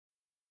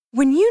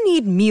When you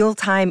need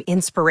mealtime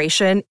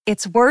inspiration,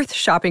 it's worth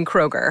shopping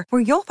Kroger,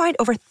 where you'll find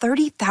over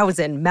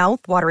 30,000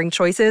 mouth-watering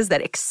choices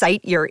that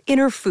excite your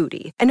inner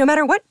foodie. And no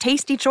matter what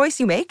tasty choice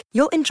you make,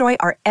 you'll enjoy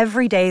our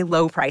everyday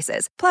low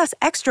prices, plus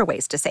extra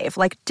ways to save,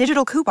 like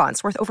digital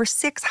coupons worth over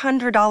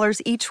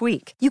 $600 each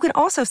week. You can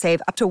also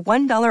save up to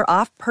 $1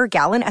 off per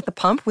gallon at the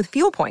pump with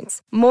fuel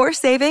points. More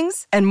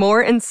savings and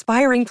more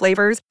inspiring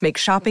flavors make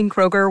shopping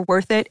Kroger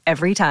worth it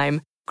every time.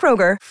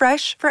 Kroger,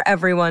 fresh for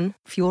everyone.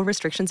 Fuel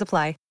restrictions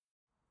apply.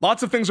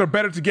 Lots of things are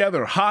better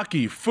together.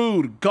 Hockey,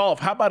 food,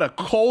 golf. How about a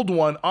cold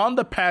one on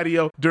the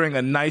patio during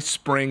a nice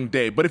spring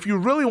day? But if you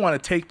really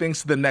want to take things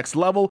to the next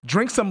level,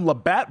 drink some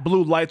Labatt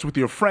Blue Lights with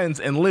your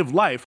friends and live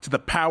life to the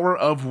power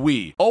of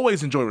we.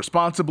 Always enjoy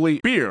responsibly.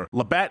 Beer,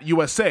 Labatt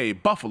USA,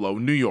 Buffalo,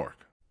 New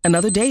York.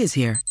 Another day is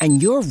here,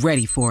 and you're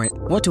ready for it.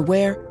 What to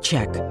wear?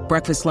 Check.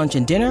 Breakfast, lunch,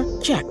 and dinner?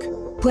 Check.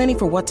 Planning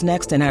for what's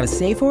next and how to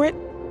save for it?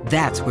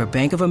 That's where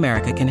Bank of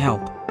America can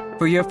help.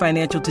 For your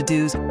financial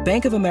to-dos,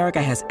 Bank of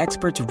America has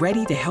experts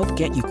ready to help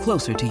get you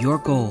closer to your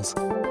goals.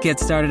 Get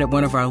started at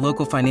one of our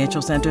local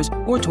financial centers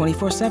or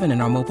 24/7 in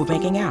our mobile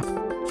banking app.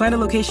 Find a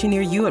location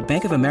near you at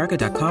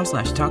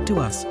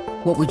bankofamerica.com/talktous.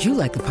 What would you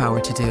like the power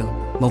to do?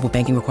 Mobile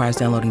banking requires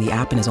downloading the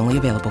app and is only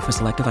available for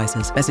select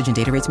devices. Message and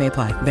data rates may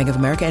apply. Bank of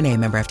America N.A.,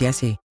 member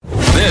FDIC.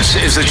 This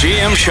is the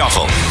GM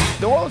Shuffle.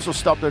 New Orleans will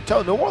stub their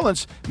toe. New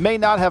Orleans may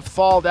not have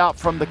thawed out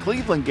from the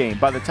Cleveland game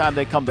by the time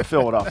they come to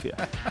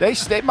Philadelphia.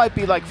 They might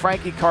be like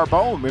Frankie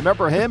Carbone.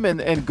 Remember him in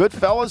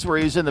Goodfellas where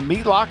he's in the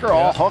meat locker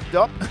all hooked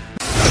up?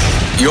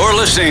 You're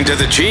listening to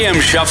the GM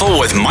Shuffle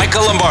with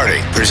Michael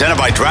Lombardi, presented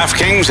by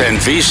DraftKings and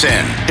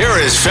VSiN. Here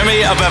is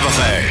Femi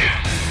Abebefe.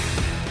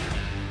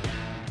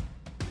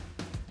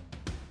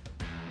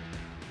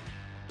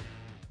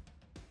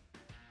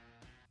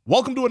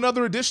 Welcome to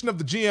another edition of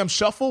the GM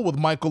Shuffle with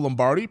Michael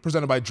Lombardi,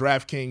 presented by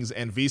DraftKings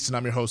and VSiN.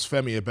 I'm your host,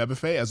 Femi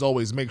Abebefe. As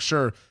always, make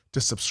sure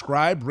to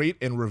subscribe, rate,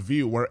 and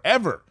review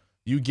wherever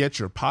you get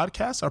your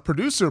podcasts. Our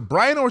producer,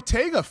 Brian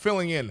Ortega,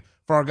 filling in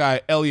for our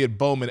guy, Elliot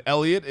Bowman.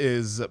 Elliot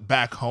is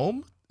back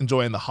home,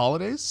 enjoying the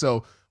holidays,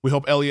 so we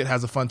hope Elliot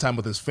has a fun time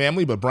with his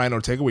family, but Brian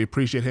Ortega, we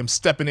appreciate him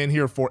stepping in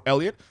here for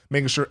Elliot,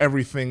 making sure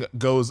everything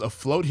goes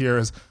afloat here.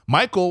 As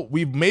Michael,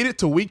 we've made it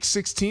to Week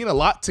 16, a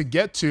lot to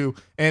get to,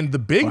 and the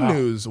big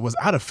news was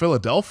out of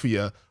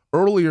Philadelphia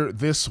earlier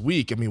this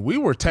week. I mean, we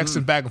were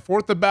texting back and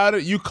forth about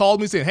it. You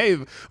called me saying, hey,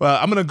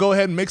 I'm going to go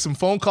ahead and make some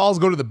phone calls,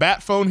 go to the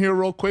bat phone here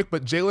real quick,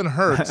 but Jalen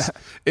Hurts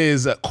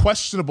is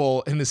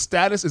questionable, and his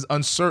status is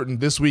uncertain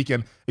this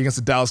weekend against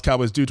the Dallas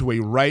Cowboys due to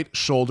a right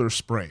shoulder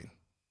sprain.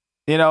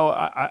 You know,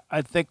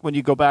 I think when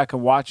you go back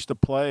and watch the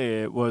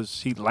play,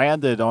 he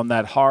landed on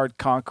that hard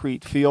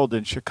concrete field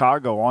in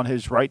Chicago on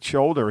his right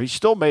shoulder. He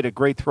still made a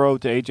great throw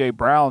to A.J.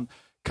 Brown,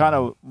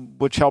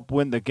 which helped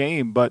win the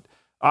game. But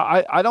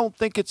I don't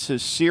think it's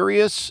as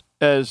serious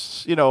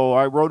as,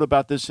 I wrote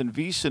about this in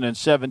VSiN in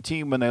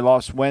 2017 when they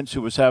lost Wentz,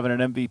 who was having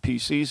an MVP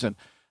season.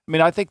 I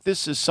mean, I think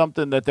this is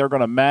something that they're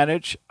going to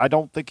manage. I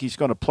don't think he's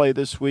going to play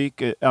this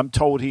week. I'm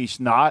told he's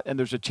not, and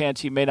there's a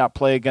chance he may not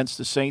play against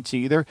the Saints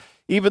either,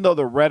 even though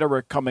the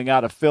rhetoric coming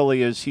out of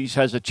Philly is he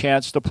has a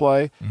chance to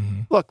play.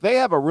 Mm-hmm. Look, they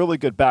have a really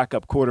good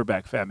backup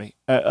quarterback, Femi.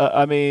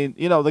 I mean,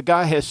 the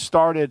guy has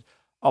started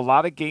a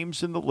lot of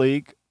games in the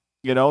league.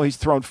 He's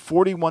thrown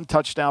 41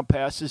 touchdown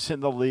passes in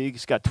the league.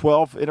 He's got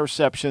 12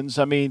 interceptions.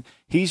 I mean,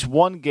 he's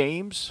won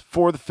games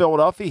for the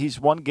Philadelphia.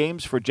 He's won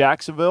games for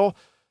Jacksonville.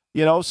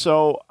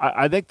 So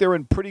I think they're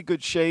in pretty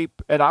good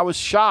shape. And I was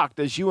shocked,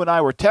 as you and I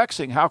were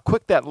texting, how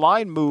quick that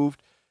line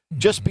moved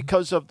just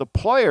because of the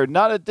player.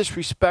 Not a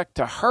disrespect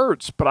to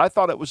Hurts, but I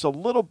thought it was a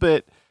little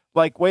bit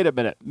like, wait a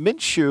minute,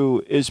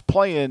 Minshew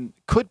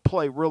could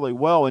play really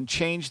well and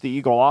change the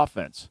Eagle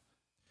offense.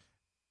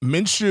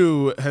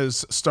 Minshew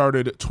has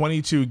started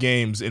 22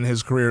 games in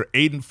his career,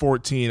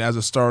 8-14 as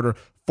a starter,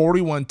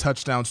 41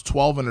 touchdowns,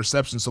 12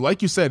 interceptions. So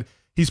like you said,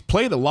 he's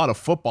played a lot of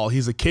football.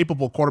 He's a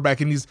capable quarterback,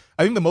 and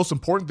I think the most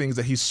important thing is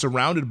that he's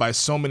surrounded by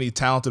so many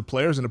talented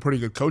players and a pretty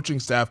good coaching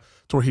staff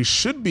to where he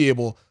should be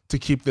able to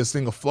keep this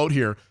thing afloat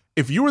here.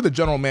 If you were the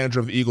general manager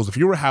of the Eagles, if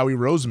you were Howie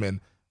Roseman,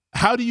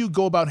 how do you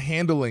go about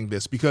handling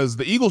this? Because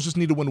the Eagles just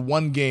need to win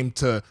one game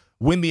to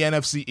win the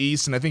NFC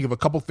East, and I think if a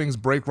couple things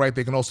break right,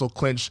 they can also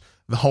clinch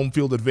the home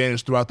field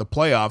advantage throughout the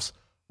playoffs.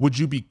 Would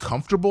you be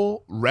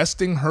comfortable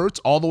resting Hurts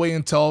all the way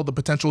until the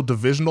potential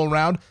divisional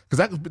round?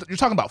 Because you're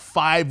talking about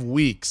 5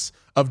 weeks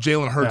of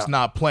Jalen Hurts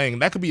not playing.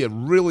 That could be a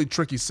really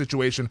tricky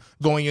situation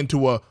going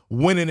into a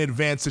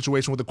win-in-advance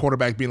situation with the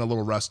quarterback being a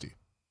little rusty.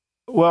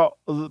 Well,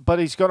 but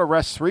he's going to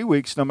rest 3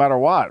 weeks no matter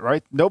what,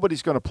 right?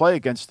 Nobody's going to play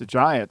against the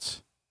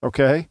Giants,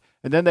 okay?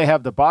 And then they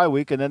have the bye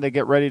week, and then they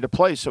get ready to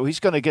play. So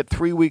he's going to get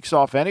 3 weeks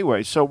off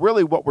anyway. So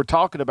really what we're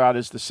talking about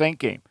is the Saint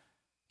game.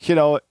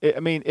 I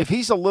mean, if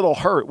he's a little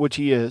hurt, which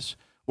he is,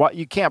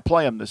 you can't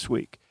play him this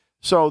week.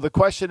 So the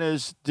question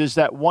is, does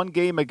that one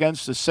game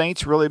against the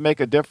Saints really make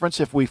a difference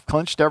if we've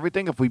clinched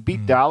everything? If we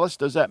beat Dallas,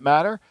 does that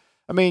matter?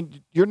 I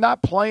mean, you're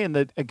not playing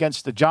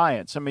against the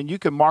Giants. I mean, you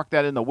can mark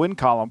that in the win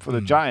column for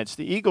the Giants.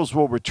 The Eagles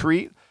will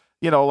retreat.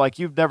 like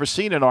you've never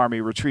seen an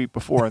Army retreat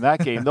before in that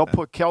game. They'll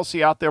put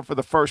Kelsey out there for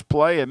the first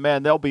play, and,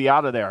 man, they'll be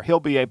out of there. He'll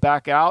be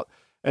back out,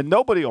 and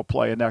nobody will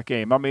play in that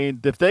game. I mean,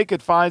 if they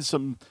could find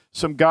some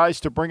guys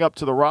to bring up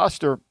to the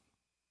roster,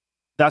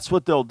 that's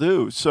what they'll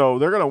do. So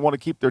they're going to want to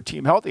keep their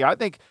team healthy. I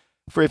think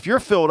if you're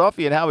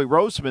Philadelphia and Howie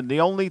Roseman, the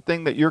only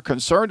thing that you're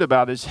concerned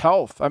about is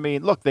health. I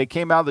mean, look, they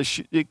came out of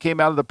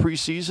the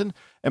preseason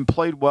and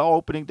played well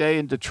opening day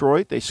in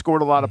Detroit. They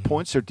scored a lot of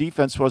points. Their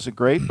defense wasn't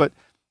great, but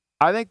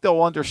I think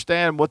they'll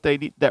understand what they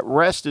need. That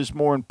rest is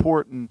more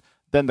important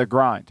than the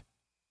grind.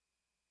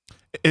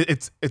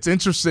 It's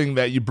interesting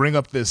that you bring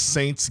up this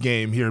Saints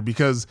game here,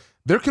 because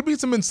there could be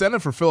some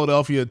incentive for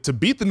Philadelphia to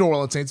beat the New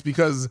Orleans Saints,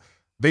 because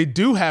they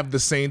do have the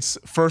Saints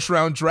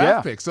first-round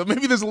draft pick. So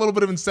maybe there's a little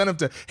bit of incentive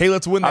to, hey,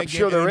 let's win that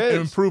game and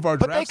improve our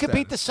draft But they could status.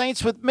 beat the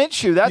Saints with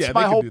Minshew. That's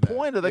my whole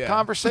point of the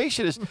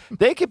conversation is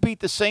they could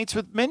beat the Saints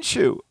with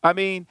Minshew. I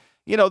mean,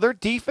 their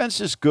defense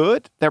is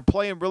good. They're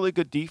playing really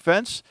good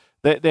defense.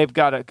 They've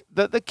got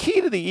the key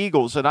to the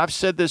Eagles, and I've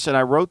said this and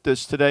I wrote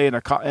this today in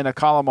a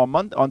column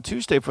on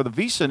Tuesday for the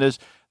VSiN, is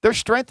their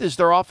strength is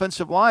their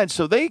offensive line,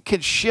 so they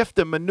can shift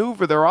and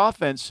maneuver their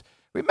offense.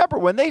 Remember,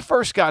 when they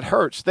first got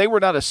Hurts, they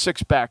were not a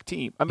six-back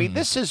team. I mean,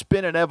 this has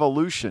been an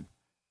evolution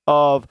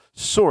of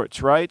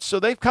sorts, right? So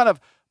they've kind of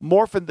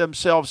morphed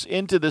themselves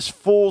into this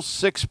full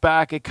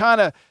six-back. It kind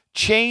of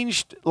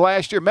changed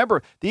last year.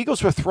 Remember, the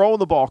Eagles were throwing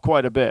the ball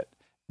quite a bit.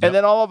 And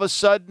then all of a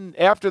sudden,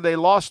 after they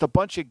lost a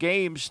bunch of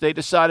games, they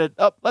decided,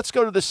 let's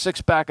go to this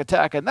six-back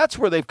attack. And that's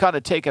where they've kind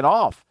of taken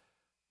off.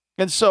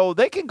 And so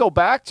they can go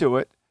back to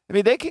it.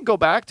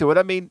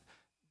 I mean,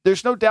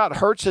 there's no doubt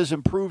Hurts has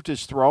improved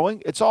his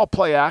throwing. It's all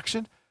play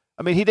action.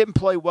 I mean, he didn't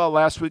play well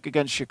last week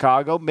against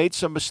Chicago, made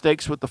some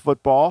mistakes with the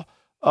football.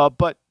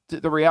 But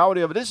the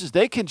reality of it is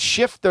they can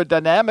shift the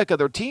dynamic of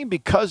their team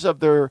because of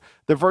their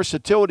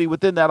versatility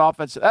within that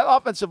offense. That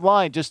offensive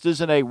line just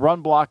isn't a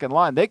run-blocking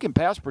line. They can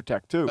pass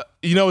protect, too.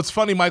 It's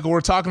funny, Michael,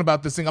 we're talking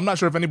about this thing. I'm not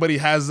sure if anybody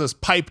has this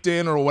piped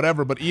in or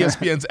whatever, but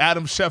ESPN's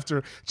Adam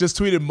Schefter just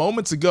tweeted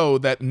moments ago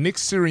that Nick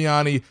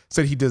Sirianni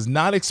said he does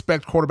not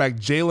expect quarterback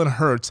Jalen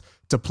Hurts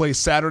to play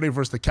Saturday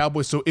versus the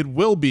Cowboys, so it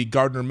will be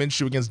Gardner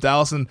Minshew against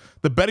Dallas, and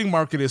the betting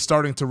market is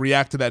starting to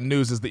react to that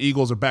news as the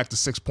Eagles are back to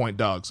 6-point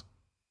dogs.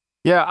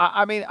 Yeah,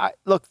 I mean,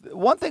 look,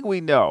 one thing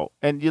we know,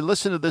 and you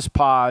listen to this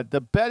pod,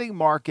 the betting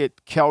market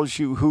tells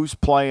you who's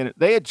playing.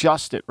 They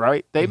adjust it,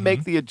 right? They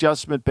make the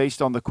adjustment based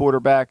on the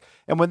quarterback.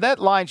 And when that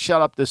line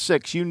shot up to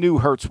 6, you knew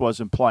Hurts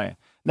wasn't playing.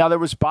 Now, there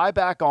was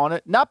buyback on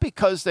it, not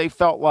because they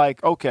felt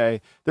like, okay,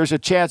 there's a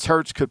chance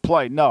Hurts could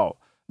play. No,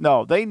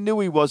 they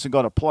knew he wasn't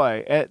going to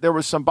play. And there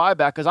was some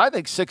buyback because I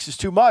think 6 is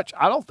too much.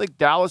 I don't think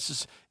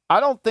I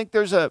don't think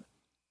there's a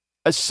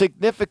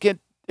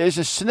significant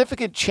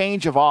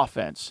change of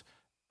offense.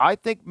 I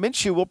think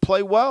Minshew will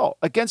play well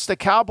against the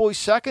Cowboys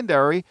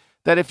secondary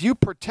that if you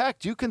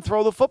protect, you can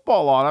throw the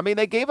football on. I mean,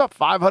 they gave up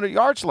 500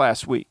 yards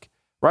last week,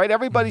 right?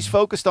 Everybody's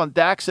focused on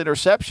Dak's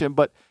interception,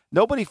 but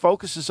nobody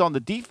focuses on the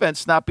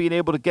defense not being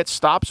able to get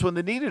stops when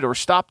they need it or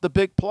stop the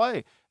big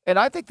play. And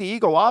I think the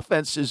Eagle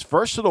offense is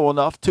versatile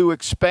enough to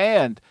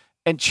expand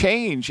and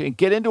change and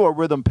get into a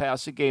rhythm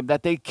passing game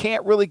that they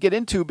can't really get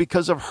into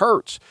because of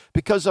Hurts,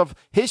 because of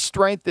his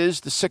strength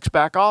is the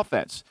six-back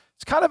offense.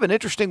 It's kind of an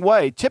interesting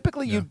way.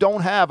 Typically, you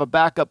don't have a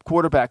backup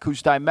quarterback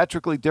who's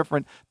diametrically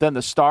different than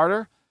the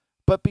starter.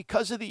 But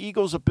because of the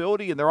Eagles'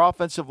 ability and their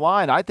offensive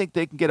line, I think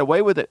they can get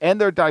away with it.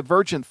 And their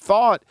divergent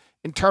thought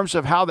in terms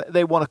of how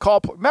they want to call.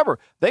 Remember,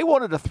 they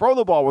wanted to throw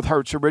the ball with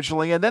Hurts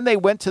originally, and then they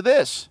went to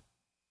this.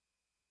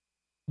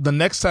 The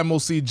next time we'll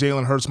see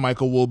Jalen Hurts,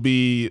 Michael, will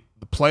be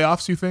the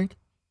playoffs, you think?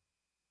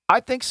 I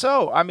think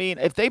so. I mean,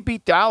 if they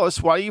beat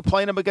Dallas, why are you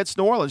playing them against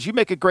New Orleans? You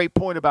make a great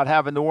point about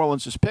having New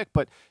Orleans as pick,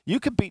 but you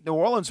could beat New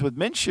Orleans with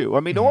Minshew. I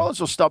mean, New Orleans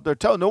will stub their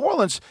toe. New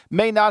Orleans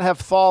may not have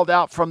thawed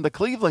out from the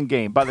Cleveland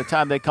game by the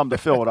time they come to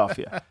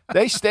Philadelphia.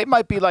 They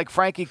might be like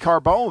Frankie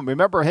Carbone.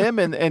 Remember him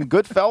in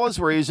Goodfellas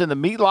where he's in the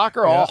meat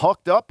locker all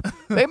hooked up?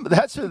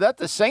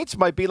 The Saints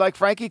might be like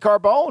Frankie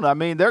Carbone. I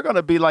mean, they're going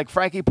to be like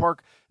Frankie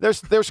Park.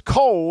 There's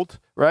cold,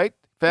 right,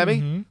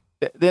 Femi? Mm-hmm.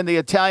 Then the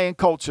Italian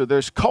culture,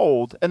 there's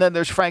cold, and then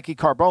there's Frankie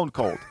Carbone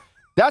cold.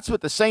 That's what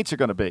the Saints are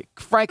going to be,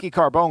 Frankie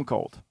Carbone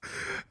cold.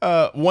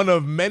 One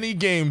of many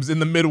games in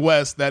the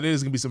Midwest that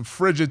is going to be some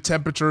frigid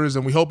temperatures,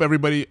 and we hope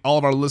everybody, all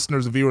of our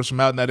listeners and viewers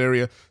from out in that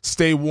area,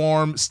 stay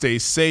warm, stay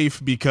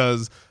safe,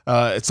 because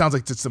it sounds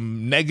like it's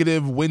some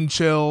negative wind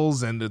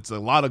chills, and it's a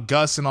lot of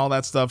gusts and all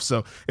that stuff,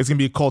 so it's going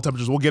to be cold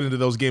temperatures. We'll get into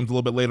those games a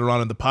little bit later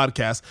on in the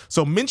podcast.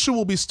 So Minshew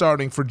will be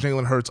starting for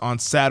Jalen Hurts on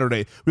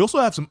Saturday. We also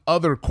have some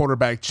other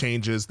quarterback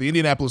changes. The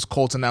Indianapolis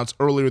Colts announced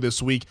earlier this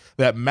week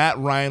that Matt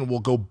Ryan will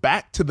go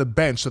back to the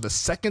bench. So the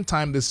second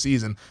time this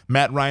season,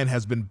 Matt Ryan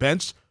has been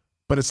benched,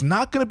 but it's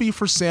not going to be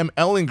for Sam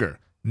Ehlinger.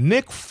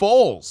 Nick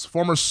Foles,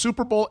 former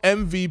Super Bowl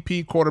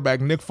MVP quarterback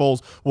Nick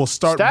Foles, will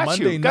start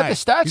Monday night. Got the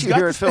statue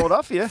here in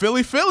Philadelphia.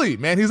 Philly,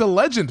 man. He's a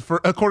legend,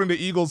 according to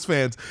Eagles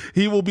fans.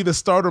 He will be the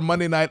starter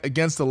Monday night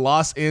against the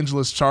Los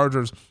Angeles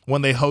Chargers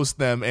when they host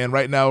them. And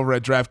right now over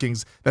at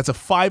DraftKings, that's a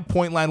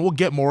 5-point line. We'll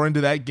get more into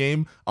that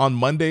game on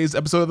Monday's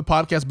episode of the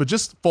podcast, but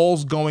just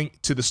Foles going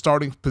to the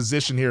starting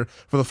position here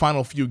for the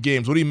final few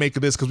games. What do you make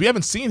of this? Because we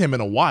haven't seen him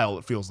in a while,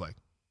 it feels like.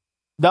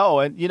 No,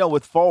 and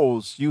with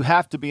Foles, you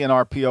have to be an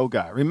RPO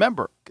guy.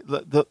 Remember,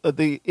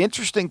 the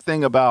interesting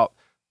thing about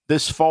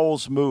this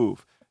Foles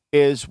move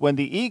is when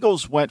the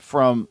Eagles went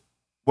from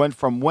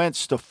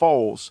Wentz to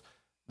Foles,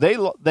 they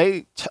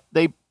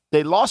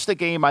lost the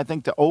game, I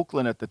think, to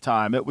Oakland at the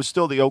time. It was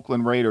still the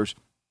Oakland Raiders.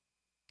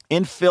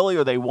 In Philly,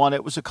 or they won.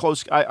 It was a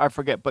close, I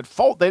forget. But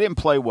Foles, they didn't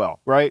play well,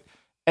 right?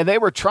 And they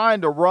were trying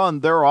to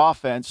run their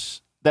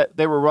offense that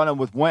they were running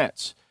with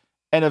Wentz.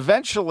 And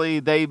eventually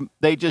they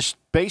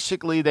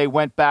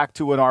went back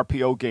to an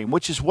RPO game,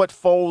 which is what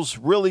Foles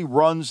really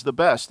runs the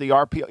best, the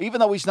RPO. Even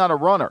though he's not a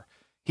runner,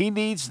 he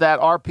needs that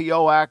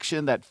RPO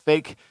action, that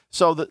fake.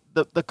 So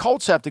the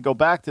Colts have to go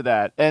back to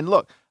that. And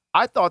look,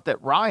 I thought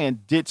that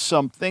Ryan did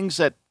some things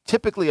that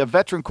typically a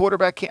veteran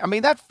quarterback can't. I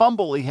mean, that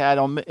fumble he had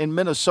in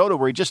Minnesota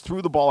where he just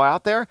threw the ball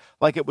out there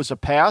like it was a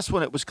pass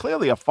when it was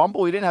clearly a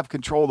fumble. He didn't have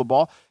control of the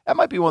ball. That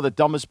might be one of the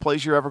dumbest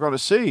plays you're ever going to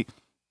see.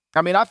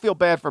 I mean, I feel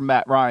bad for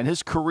Matt Ryan.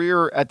 His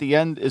career at the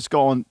end is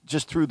going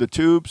just through the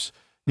tubes.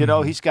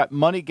 He's got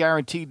money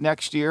guaranteed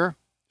next year,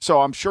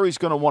 so I'm sure he's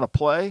going to want to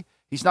play.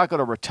 He's not going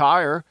to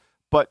retire,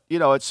 but,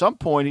 at some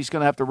point he's going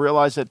to have to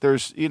realize that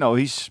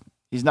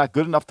he's not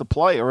good enough to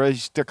play, or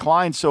he's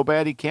declined so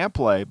bad he can't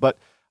play. But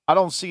I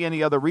don't see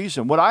any other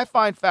reason. What I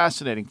find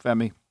fascinating,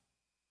 Femi,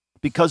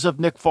 because of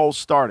Nick Foles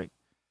starting,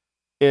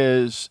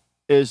 is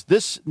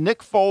this Nick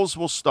Foles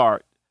will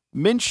start.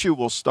 Minshew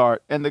will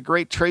start, and the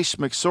great Trace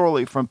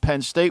McSorley from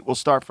Penn State will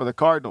start for the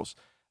Cardinals.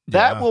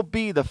 That will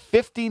be the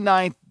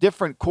 59th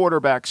different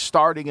quarterbacks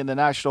starting in the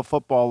National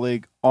Football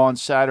League on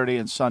Saturday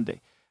and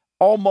Sunday.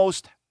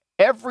 Almost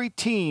every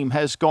team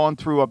has gone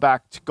to a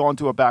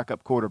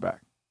backup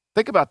quarterback.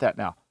 Think about that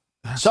now.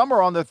 Some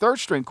are on their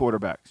third-string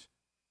quarterbacks.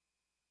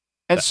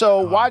 And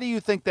so why do you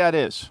think that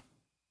is?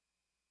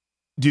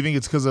 Do you think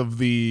it's because of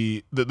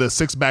the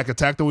six-back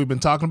attack that we've been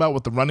talking about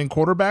with the running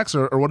quarterbacks,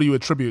 or what do you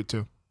attribute it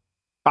to?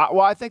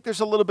 Well, I think there's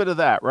a little bit of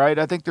that, right?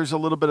 I think there's a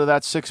little bit of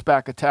that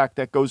six-back attack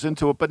that goes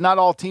into it, but not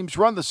all teams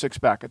run the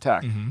six-back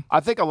attack. Mm-hmm. I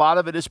think a lot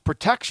of it is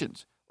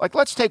protections. Like,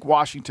 let's take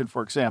Washington,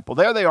 for example.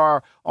 There they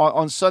are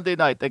on Sunday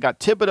night. They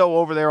got Thibodeau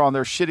over there on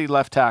their shitty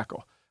left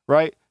tackle,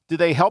 right? Do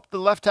they help the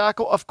left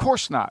tackle? Of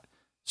course not.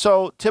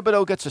 So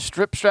Thibodeau gets a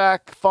strip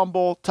sack,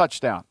 fumble,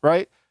 touchdown,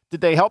 right? Did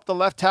they help the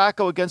left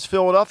tackle against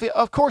Philadelphia?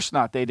 Of course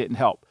not. They didn't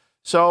help.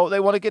 So they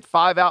want to get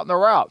 5 out in the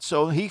route.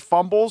 So he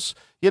fumbles,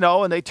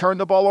 and they turn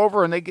the ball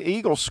over and the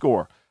Eagles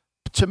score.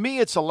 To me,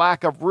 it's a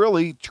lack of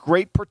really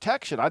great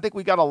protection. I think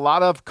we got a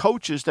lot of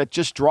coaches that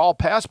just draw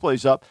pass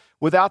plays up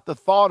without the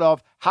thought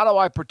of, how do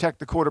I protect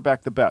the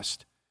quarterback the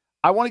best?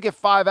 I want to get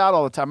 5 out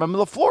all the time. I mean,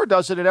 LaFleur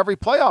does it in every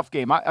playoff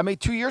game. I mean,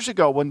 2 years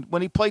ago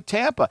when he played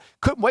Tampa,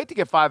 couldn't wait to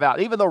get 5 out,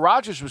 even though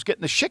Rodgers was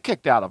getting the shit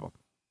kicked out of him.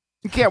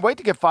 You can't wait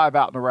to get 5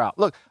 out in the route.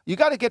 Look, you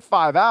got to get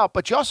 5 out,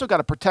 but you also got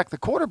to protect the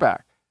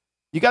quarterback.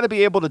 You got to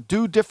be able to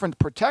do different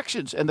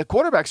protections, and the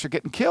quarterbacks are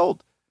getting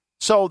killed.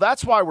 So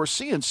that's why we're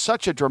seeing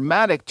such a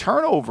dramatic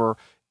turnover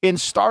in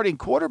starting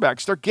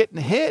quarterbacks. They're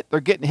getting hit.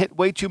 They're getting hit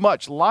way too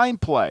much. Line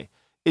play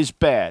is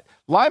bad.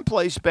 Line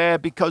play is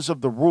bad because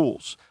of the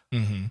rules.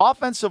 Mm-hmm.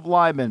 Offensive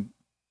linemen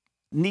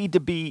need to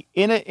be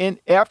in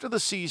after the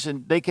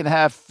season. They can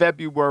have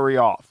February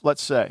off,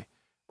 let's say,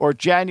 or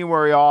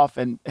January off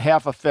and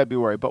half of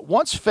February. But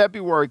once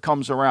February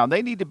comes around,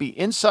 they need to be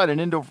inside an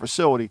indoor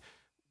facility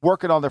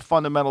working on their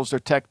fundamentals, their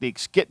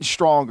techniques, getting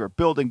stronger,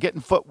 building,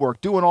 getting footwork,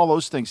 doing all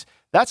those things.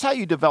 That's how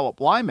you develop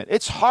linemen.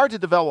 It's hard to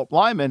develop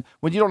linemen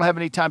when you don't have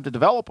any time to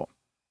develop them.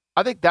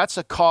 I think that's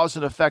a cause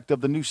and effect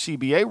of the new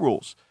CBA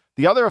rules.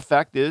 The other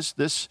effect is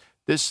this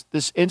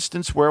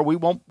instance where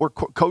we're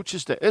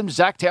coaches and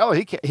Zach Taylor,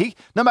 he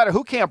no matter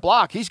who can't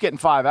block, he's getting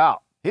 5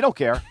 out. He don't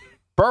care.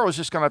 Burrow's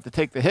just going to have to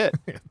take the hit.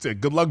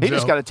 Good luck, He Joe.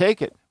 just got to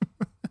take it.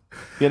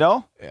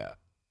 Yeah.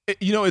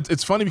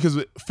 It's funny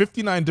because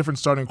 59 different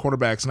starting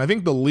quarterbacks, and I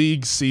think the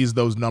league sees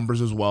those numbers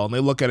as well, and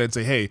they look at it and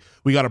say, hey,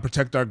 we got to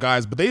protect our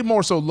guys, but they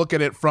more so look at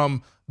it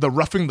from the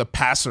roughing the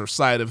passer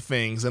side of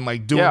things and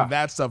like doing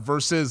that stuff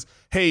versus,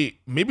 hey,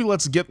 maybe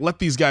let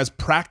these guys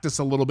practice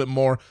a little bit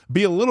more,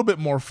 be a little bit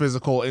more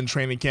physical in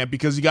training camp,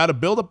 because you got to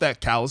build up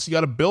that callus, you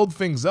got to build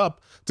things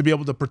up to be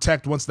able to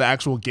protect once the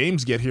actual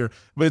games get here.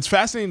 But it's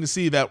fascinating to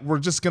see that we're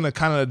just going to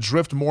kind of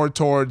drift more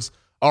towards,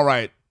 all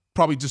right,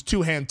 probably just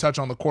 2-hand touch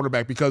on the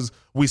quarterback, because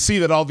we see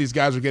that all these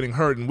guys are getting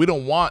hurt, and we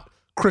don't want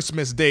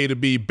Christmas Day to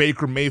be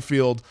Baker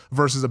Mayfield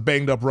versus a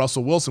banged-up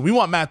Russell Wilson. We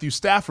want Matthew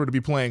Stafford to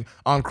be playing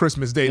on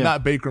Christmas Day,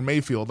 not Baker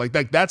Mayfield. Like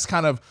that's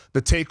kind of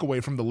the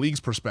takeaway from the league's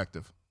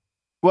perspective.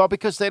 Well,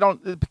 because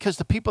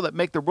the people that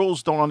make the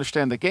rules don't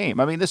understand the game.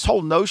 I mean, this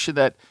whole notion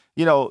that,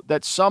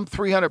 that some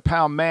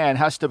 300-pound man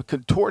has to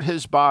contort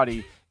his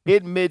body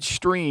in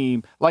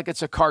midstream like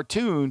it's a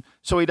cartoon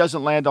so he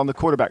doesn't land on the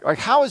quarterback. Like,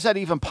 how is that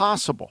even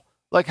possible?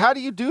 Like, how do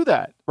you do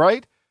that,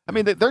 right? I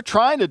mean, they're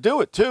trying to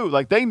do it too.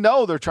 Like, they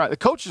know they're trying. The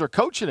coaches are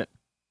coaching it.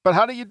 But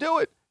how do you do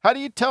it? How do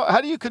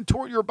you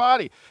contort your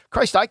body?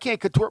 Christ, I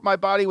can't contort my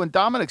body when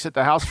Dominic's at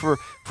the house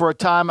for a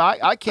time.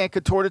 I can't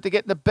contort it to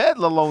get into bed,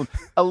 let alone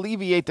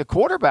alleviate the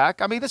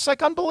quarterback. I mean, it's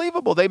like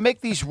unbelievable. They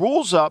make these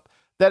rules up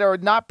that are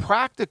not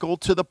practical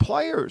to the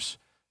players,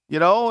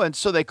 and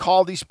so they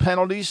call these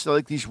penalties,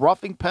 like these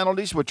roughing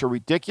penalties, which are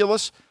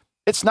ridiculous.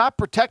 It's not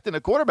protecting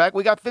the quarterback.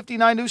 We got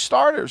 59 new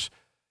starters.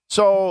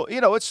 So,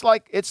 it's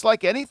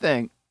like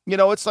anything.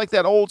 It's like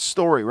that old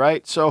story,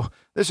 right? So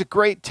there's a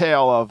great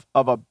tale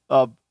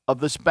of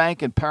this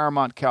bank in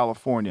Paramount,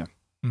 California.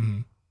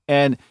 Mm-hmm.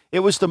 And it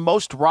was the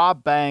most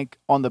robbed bank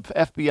on the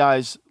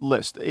FBI's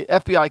list. The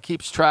FBI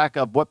keeps track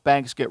of what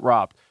banks get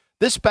robbed.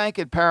 This bank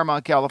in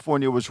Paramount,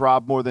 California was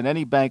robbed more than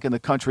any bank in the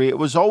country. It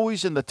was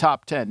always in the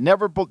top 10,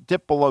 never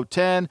dipped below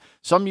 10.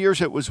 Some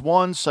years it was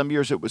 1, some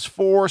years it was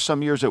 4,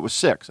 some years it was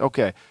 6.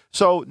 Okay,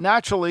 so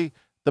naturally,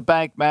 the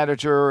bank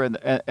manager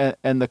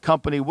and the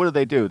company, what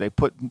do? They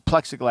put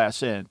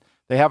plexiglass in.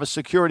 They have a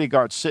security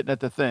guard sitting at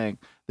the thing.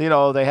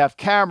 They have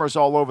cameras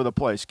all over the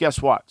place. Guess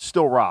what?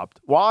 Still robbed.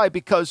 Why?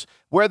 Because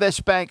where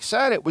this bank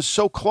sat, it was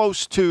so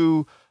close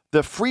to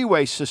the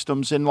freeway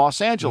systems in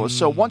Los Angeles.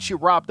 So once you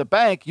robbed the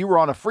bank, you were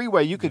on a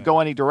freeway. You could go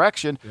any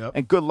direction,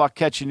 and good luck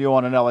catching you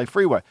on an LA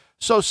freeway.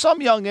 So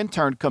some young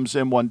intern comes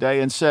in one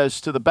day and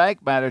says to the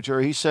bank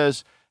manager, he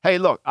says, hey,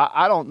 look,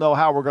 I don't know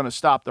how we're going to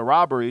stop the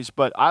robberies,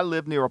 but I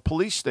live near a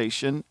police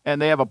station,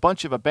 and they have a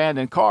bunch of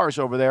abandoned cars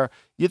over there.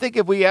 You think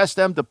if we ask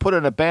them to put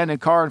an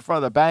abandoned car in front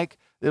of the bank,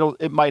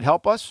 it might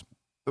help us?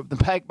 The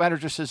bank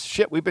manager says,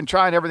 shit, we've been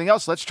trying everything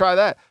else. Let's try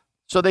that.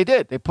 So they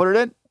did. They put it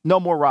in. No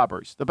more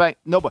robberies. The bank,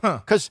 nobody,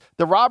 because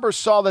the robbers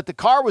saw that the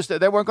car was there.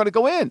 They weren't going to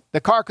go in.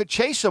 The car could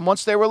chase them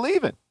once they were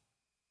leaving,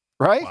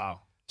 right? Wow.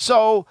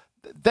 So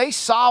they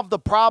solved the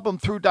problem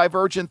through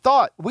divergent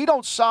thought. We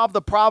don't solve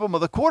the problem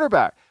of the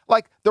quarterback.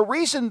 Like, the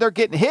reason they're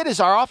getting hit is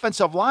our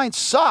offensive line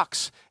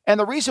sucks, and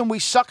the reason we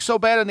suck so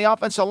bad in the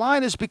offensive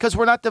line is because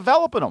we're not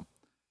developing them.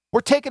 We're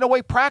taking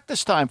away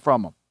practice time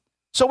from them.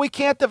 So we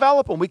can't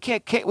develop them. We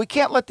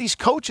can't let these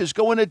coaches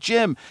go in a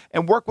gym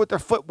and work with their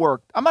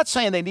footwork. I'm not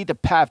saying they need to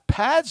have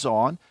pads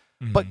on,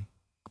 but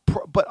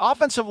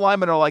offensive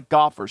linemen are like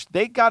golfers.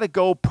 They got to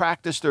go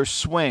practice their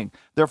swing,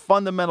 their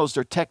fundamentals,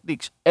 their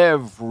techniques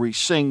every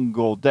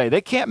single day.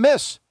 They can't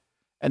miss,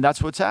 and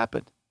that's what's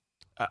happened.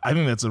 I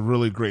think that's a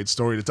really great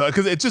story to tell,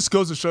 because it just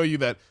goes to show you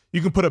that you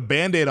can put a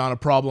Band-Aid on a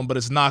problem, but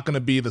it's not going to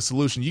be the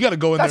solution. You got to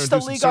go in there and do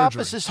some surgery. That's the league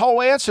office's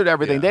whole answer to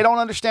everything. Yeah. They don't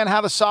understand how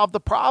to solve the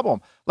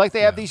problem. Like,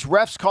 they have these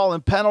refs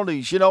calling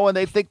penalties, and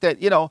they think that,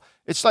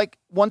 it's like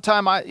one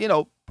time I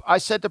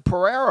said to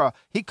Pereira,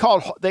 they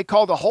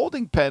called a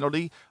holding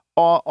penalty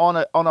on one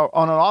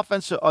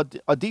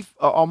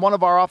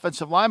of our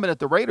offensive linemen at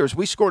the Raiders.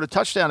 We scored a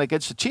touchdown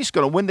against the Chiefs,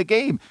 going to win the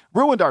game.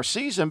 Ruined our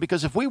season,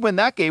 because if we win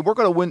that game, we're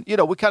going to win.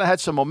 We kind of had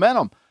some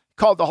momentum.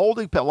 Called the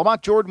holding penalty.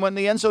 Lamont Jordan went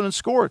in the end zone and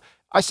scored.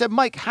 I said,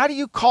 Mike, how do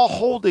you call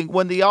holding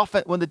when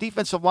the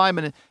defensive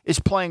lineman is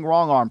playing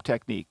wrong arm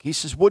technique? He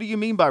says, what do you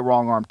mean by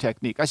wrong arm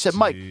technique? I said,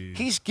 Mike,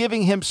 he's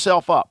giving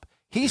himself up.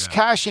 He's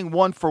cashing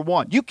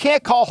 1-for-1. You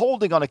can't call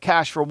holding on a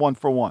cash for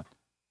 1-for-1.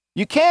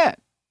 You can't.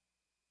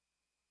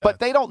 But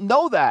they don't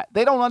know that.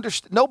 They don't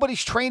understand.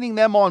 Nobody's training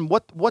them on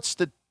what's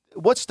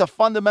the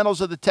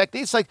fundamentals of the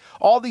technique. It's like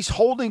all these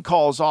holding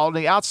calls on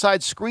the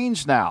outside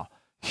screens now,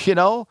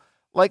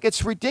 Like,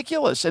 it's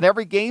ridiculous, and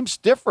every game's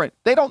different.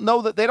 They don't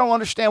know that. They don't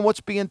understand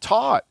what's being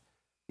taught,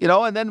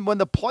 and then when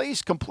the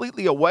play's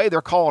completely away, they're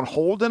calling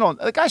holding on.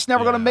 The guy's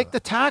never going to make the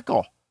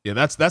tackle. Yeah,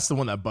 that's the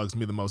one that bugs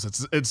me the most.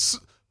 It's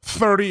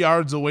 30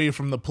 yards away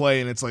from the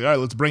play, and it's like, all right,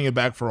 let's bring it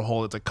back for a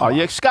hold. It's like, come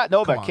on. Scott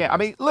Novak can't. I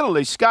mean,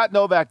 literally, Scott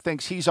Novak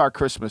thinks he's our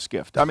Christmas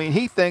gift. I mean,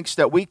 he thinks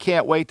that we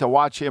can't wait to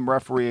watch him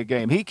referee a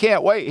game. He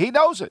can't wait. He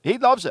knows it. He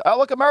loves it. Oh,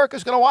 look,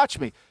 America's going to watch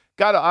me.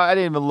 I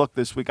didn't even look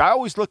this week. I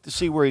always look to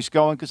see where he's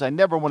going, because I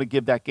never want to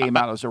give that game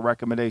out as a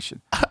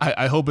recommendation.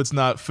 I hope it's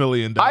not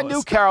Philly and Dallas. I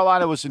knew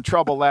Carolina was in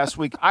trouble last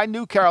week. I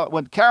knew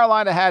when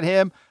Carolina had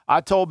him,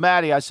 I told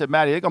Maddie, I said,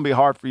 Maddie, it's going to be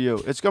hard for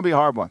you. It's going to be a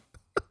hard one.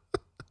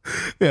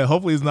 Yeah,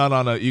 hopefully he's not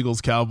on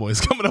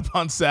Eagles-Cowboys coming up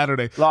on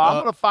Saturday. Well,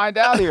 I'm going to find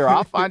out here.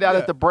 I'll find out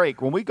at the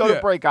break. When we go to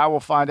break, I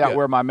will find out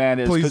where my man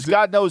is, because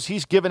God knows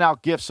he's giving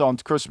out gifts on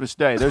Christmas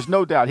Day. There's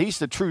no doubt. He's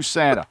the true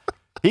Santa.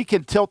 He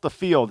can tilt the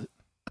field.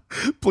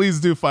 Please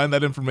do find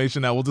that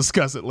information out. We'll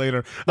discuss it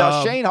later.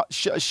 Now,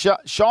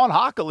 Sean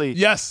Hockley,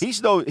 yes,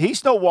 he's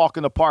no walk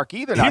in the park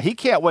either. Now he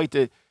can't wait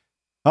to.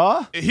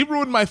 Huh? He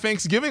ruined my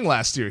Thanksgiving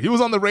last year. He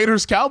was on the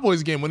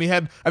Raiders-Cowboys game when he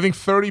had, I think,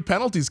 30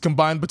 penalties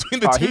combined between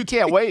the two. He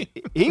can't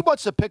wait. He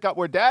wants to pick up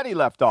where Daddy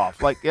left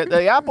off. Like,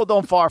 the apple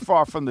don't fall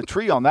far from the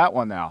tree on that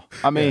one now.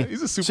 I mean,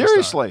 he's a superstar.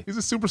 Seriously. He's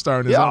a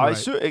superstar in his own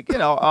right.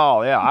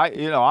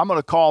 I'm going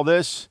to call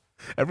this.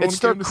 Everyone it's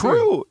their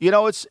crew. You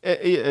know, it's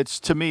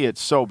to me,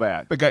 it's so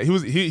bad. The guy,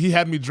 he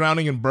had me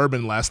drowning in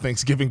bourbon last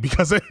Thanksgiving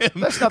because of him.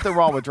 There's nothing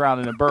wrong with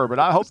drowning in bourbon.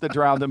 I hope they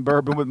drowned in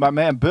bourbon with my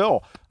man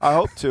Bill. I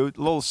hope to. A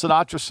little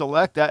Sinatra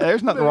Select.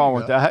 There's nothing wrong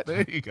with that.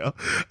 There you go.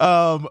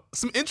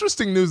 Some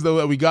interesting news, though,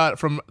 that we got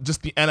from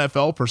just the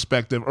NFL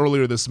perspective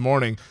earlier this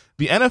morning.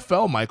 The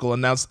NFL, Michael,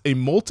 announced a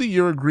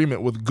multi-year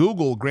agreement with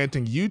Google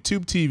granting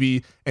YouTube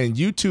TV and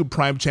YouTube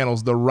Prime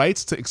channels the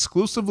rights to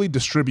exclusively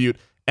distribute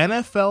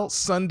NFL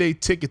Sunday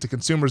Ticket to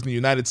consumers in the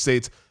United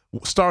States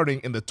starting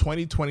in the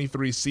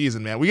 2023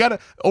 season, man. We got to,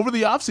 over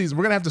the offseason,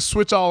 we're going to have to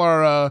switch all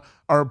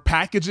our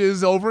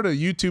packages over to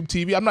YouTube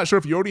TV. I'm not sure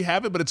if you already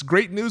have it, but it's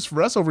great news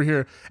for us over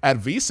here at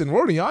VSiN. We're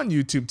already on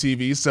YouTube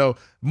TV, so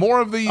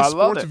more of the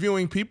sports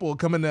viewing people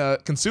coming to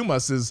consume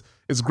us is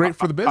great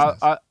for the business.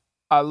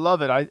 I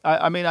love it.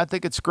 I mean, I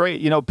think it's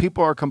great. You know,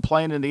 people are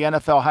complaining the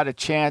NFL had a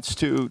chance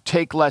to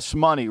take less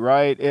money,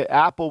 right?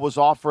 Apple was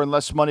offering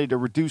less money to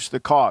reduce the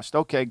cost.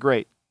 Okay,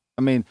 great.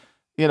 I mean,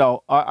 you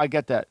know, I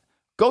get that.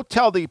 Go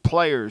tell the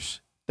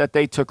players that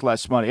they took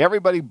less money.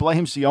 Everybody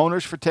blames the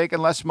owners for taking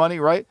less money,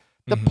 right?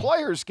 The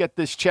players get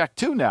this check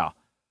too now.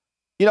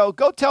 You know,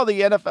 go tell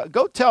the NFL.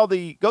 Go tell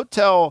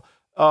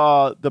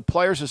the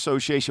Players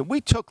Association. We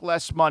took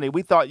less money.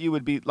 We thought you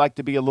would like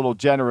to be a little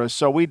generous,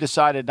 so we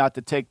decided not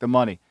to take the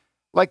money.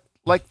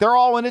 Like they're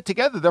all in it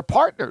together. They're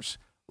partners.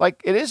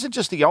 Like it isn't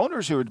just the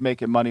owners who are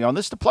making money on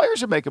this. The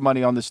players are making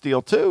money on this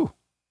deal too.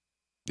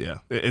 Yeah,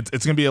 it's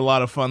going to be a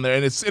lot of fun there,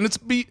 and it's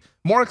be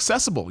more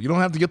accessible. You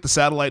don't have to get the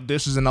satellite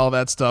dishes and all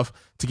that stuff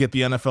to get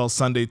the NFL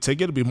Sunday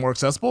Ticket. It'll be more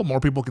accessible.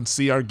 More people can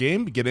see our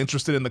game, get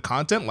interested in the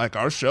content like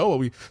our show where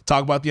we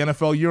talk about the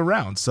NFL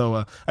year-round.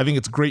 So I think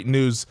it's great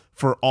news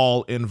for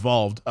all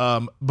involved.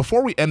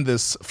 Before we end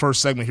this first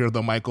segment here,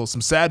 though, Michael,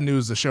 some sad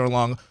news to share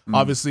along.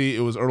 Obviously,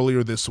 it was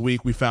earlier this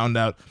week we found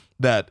out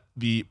that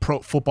the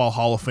Pro Football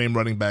Hall of Fame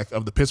running back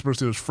of the Pittsburgh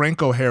Steelers,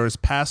 Franco Harris,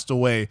 passed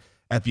away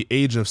at the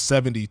age of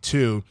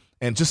 72.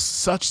 And just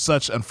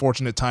such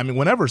unfortunate timing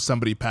whenever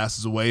somebody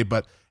passes away,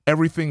 but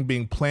everything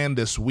being planned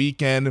this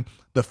weekend.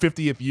 The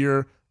 50th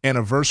year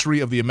anniversary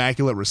of the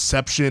Immaculate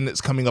Reception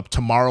is coming up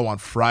tomorrow on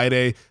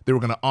Friday. They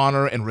were going to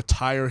honor and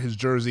retire his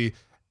jersey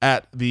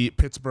at the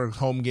Pittsburgh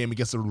home game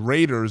against the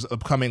Raiders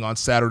upcoming on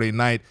Saturday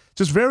night.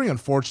 Just very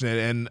unfortunate,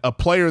 and a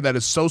player that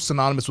is so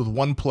synonymous with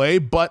one play,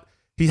 but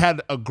he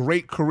had a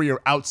great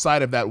career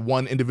outside of that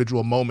one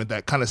individual moment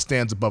that kind of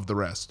stands above the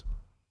rest.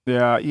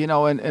 Yeah, you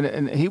know,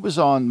 and he was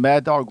on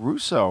Mad Dog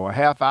Russo a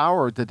half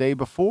hour the day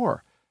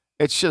before.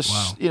 It's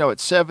just, you know, at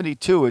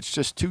 72, it's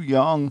just too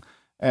young.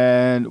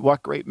 And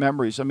what great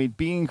memories. I mean,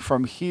 being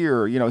from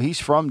here, you know, he's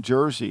from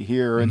Jersey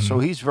here, and so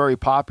he's very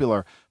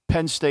popular.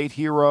 Penn State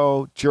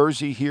hero,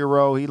 Jersey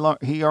hero.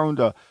 He owned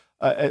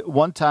at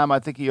one time, I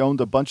think he owned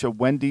a bunch of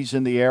Wendy's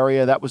in the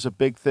area. That was a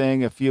big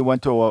thing. If you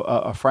went to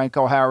a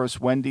Franco Harris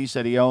Wendy's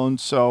that he owned.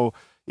 So,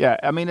 yeah,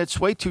 I mean, it's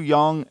way too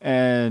young,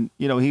 and,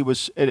 you know, he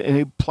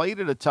played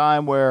at a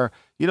time where,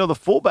 you know, the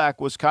fullback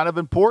was kind of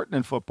important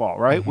in football,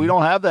 right? We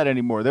don't have that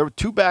anymore. There were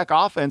two-back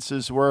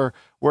offenses were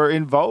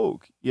in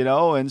vogue, you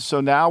know, and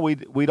so now we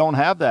don't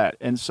have that,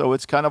 and so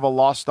it's kind of a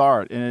lost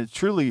art, and it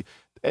truly,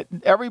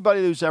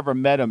 everybody who's ever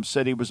met him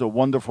said he was a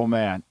wonderful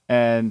man,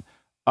 and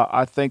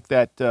I think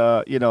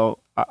that, you know,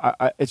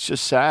 it's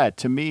just sad.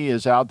 To me,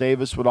 as Al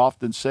Davis would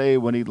often say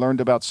when he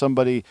learned about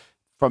somebody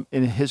from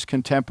in his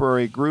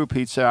contemporary group,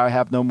 he'd say, "I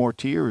have no more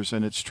tears,"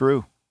 and it's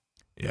true.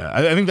 Yeah,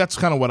 I think that's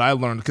kind of what I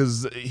learned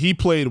because he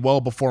played well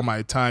before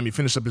my time. He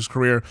finished up his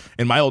career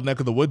in my old neck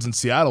of the woods in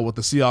Seattle with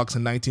the Seahawks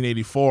in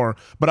 1984.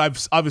 But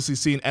I've obviously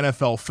seen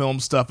NFL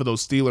film stuff of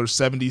those Steelers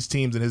 70s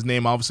teams, and his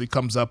name obviously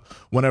comes up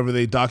whenever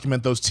they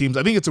document those teams.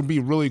 I think it's going to be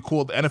really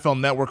cool. The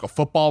NFL Network, A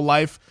Football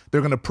Life,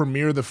 they're going to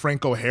premiere the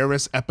Franco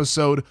Harris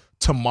episode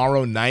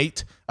tomorrow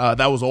night.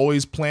 That was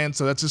always planned,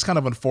 so that's just kind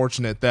of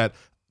unfortunate that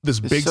this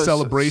big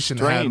celebration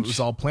was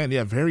all planned.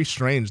 Yeah, very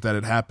strange that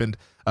it happened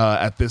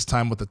at this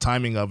time with the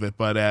timing of it.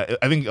 But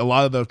I think a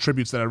lot of the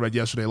tributes that I read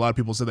yesterday, a lot of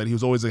people said that he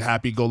was always a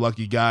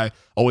happy-go-lucky guy,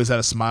 always had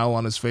a smile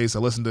on his face. I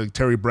listened to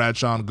Terry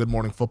Bradshaw on Good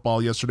Morning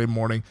Football yesterday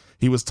morning.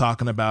 He was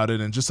talking about it,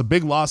 and just a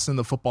big loss in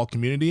the football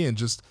community and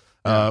just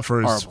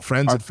for his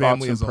friends and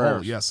family as a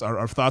whole. Yes,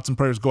 our thoughts and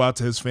prayers go out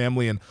to his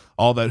family and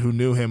all that who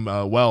knew him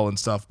well and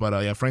stuff. But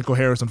yeah, Franco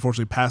Harris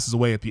unfortunately passes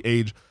away at the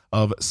age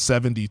of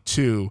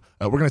 72.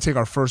 We're going to take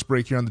our first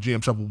break here on the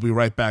GM Shuffle. We'll be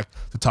right back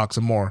to talk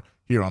some more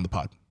here on the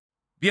pod.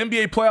 The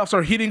NBA playoffs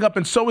are heating up,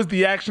 and so is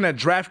the action at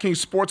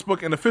DraftKings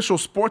Sportsbook, an official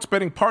sports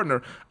betting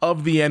partner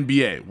of the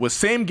NBA. With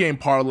same-game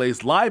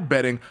parlays, live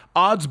betting,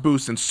 odds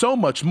boosts, and so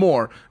much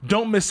more,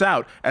 don't miss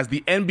out as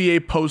the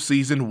NBA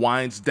postseason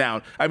winds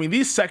down. I mean,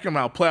 these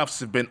second-round playoffs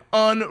have been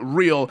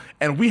unreal,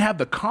 and we have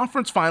the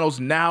conference finals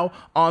now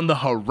on the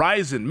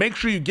horizon. Make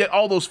sure you get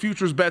all those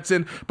futures bets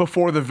in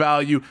before the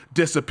value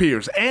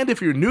disappears. And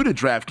if you're new to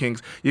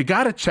DraftKings, you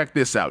got to check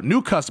this out.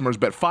 New customers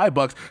bet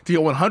 $5 to get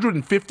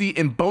 $150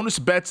 in bonus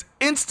bets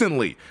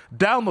instantly.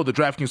 Download the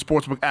DraftKings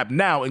Sportsbook app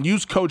now and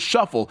use code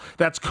SHUFFLE.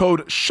 That's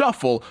code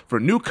SHUFFLE for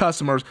new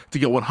customers to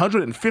get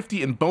 $150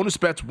 in bonus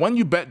bets when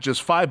you bet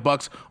just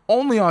 $5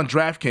 only on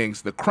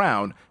DraftKings. The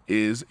crown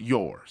is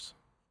yours.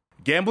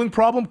 Gambling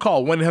problem?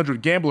 Call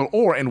 1-800-GAMBLER,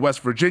 or in West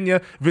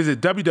Virginia,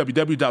 visit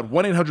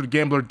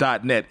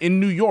www.1800gambler.net. In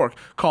New York,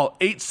 call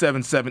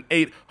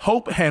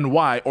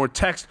 877-8-HOPE-NY or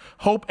text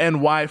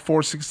HOPE-NY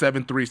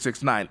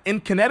 467-369. In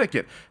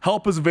Connecticut,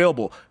 help is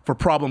available. For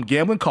problem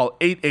gambling, call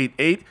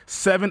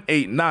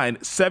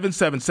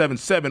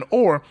 888-789-7777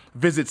 or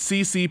visit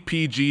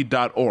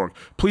ccpg.org.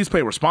 Please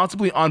play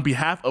responsibly on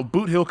behalf of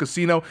Boot Hill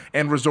Casino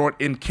and Resort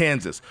in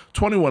Kansas.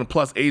 21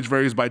 plus, age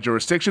varies by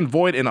jurisdiction,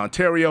 void in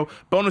Ontario.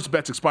 Bonus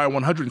bets expire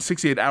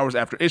 168 hours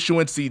after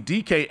issuance. See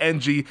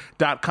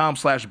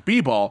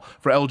dkng.com/bball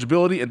for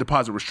eligibility and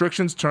deposit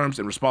restrictions, terms,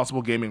 and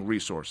responsible gaming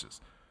resources.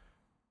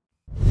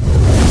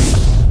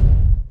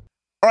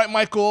 All right,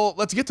 Michael,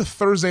 let's get to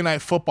Thursday Night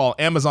Football,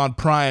 Amazon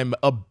Prime.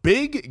 A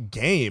big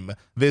game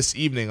this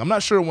evening. I'm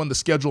not sure when the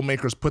schedule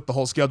makers put the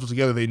whole schedule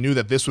together, they knew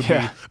that this would be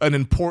an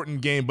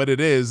important game, but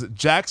it is.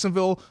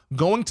 Jacksonville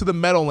going to the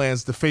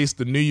Meadowlands to face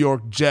the New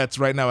York Jets.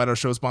 Right now at our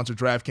show sponsor,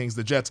 DraftKings,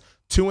 the Jets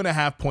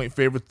 2.5-point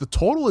favorites. The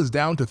total is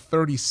down to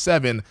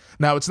 37.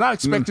 Now, it's not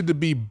expected to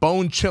be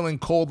bone-chilling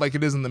cold like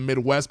it is in the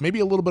Midwest. Maybe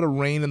a little bit of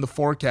rain in the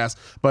forecast.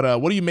 But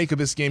what do you make of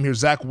this game here?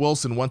 Zach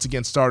Wilson once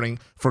again starting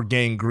for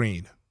Gang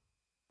Green.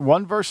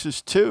 1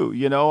 versus 2,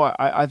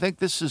 I think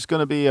this is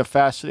going to be a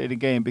fascinating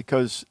game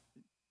because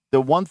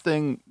the one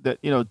thing that,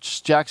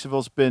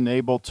 Jacksonville's been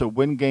able to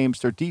win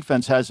games, their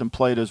defense hasn't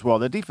played as well.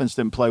 Their defense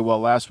didn't play well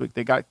last week.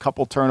 They got a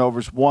couple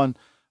turnovers, one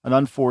an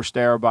unforced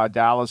error by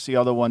Dallas, the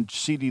other one,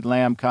 CeeDee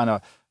Lamb kind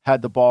of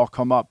had the ball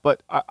come up.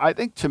 But I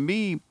think to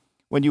me,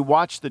 when you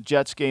watch the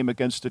Jets game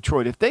against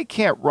Detroit, if they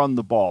can't run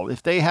the ball,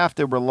 if they have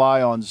to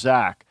rely on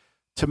Zach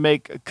to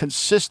make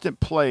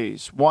consistent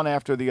plays, one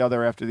after the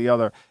other,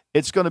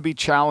 it's going to be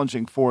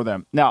challenging for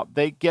them. Now,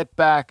 they get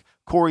back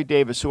Corey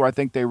Davis, who I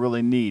think they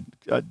really need.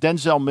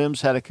 Denzel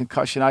Mims had a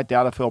concussion. I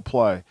doubt if he'll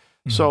play.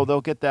 So they'll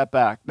get that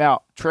back.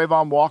 Now,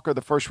 Trayvon Walker,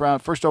 the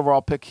first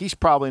overall pick, he's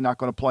probably not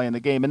going to play in the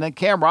game. And then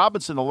Cam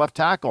Robinson, the left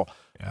tackle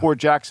for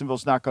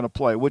Jacksonville's not going to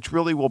play, which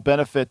really will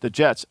benefit the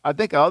Jets. I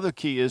think another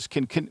key is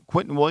can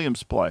Quentin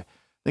Williams play? I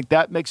think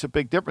that makes a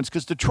big difference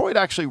because Detroit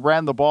actually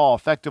ran the ball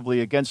effectively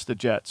against the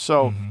Jets.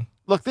 So,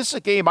 look, this is a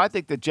game I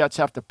think the Jets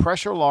have to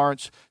pressure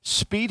Lawrence,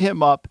 speed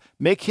him up,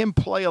 make him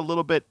play a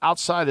little bit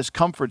outside his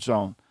comfort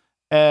zone.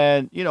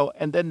 And,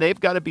 and then they've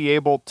got to be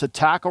able to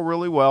tackle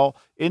really well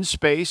in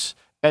space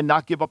and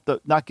not give up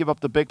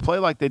the big play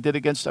like they did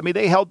against. I mean,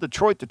 they held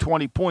Detroit to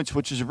 20 points,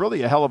 which is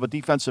really a hell of a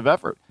defensive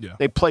effort. Yeah.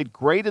 They played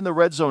great in the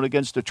red zone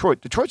against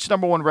Detroit. Detroit's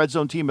 #1 red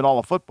zone team in all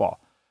of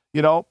football.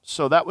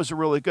 So that was a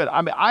really good.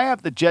 I mean, I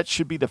have the Jets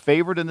should be the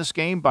favorite in this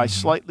game by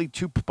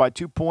by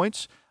 2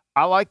 points.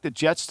 I like the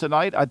Jets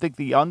tonight. I think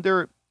the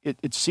under,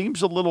 it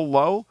seems a little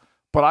low,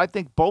 but I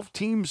think both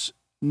teams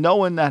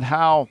knowing that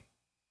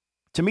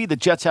to me, the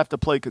Jets have to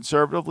play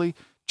conservatively.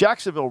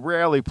 Jacksonville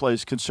rarely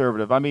plays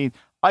conservative. I mean,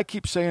 I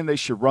keep saying they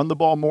should run the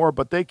ball more,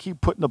 but they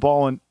keep putting the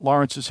ball in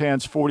Lawrence's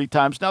hands 40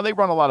 times. Now, they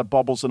run a lot of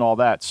bubbles and all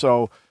that,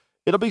 so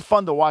it'll be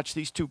fun to watch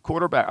these two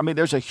quarterbacks. I mean,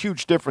 there's a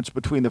huge difference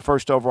between the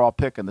first overall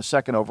pick and the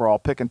second overall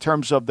pick in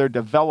terms of their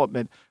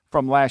development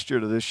from last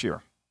year to this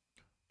year.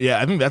 Yeah,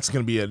 I think that's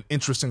going to be an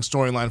interesting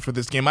storyline for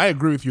this game. I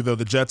agree with you, though.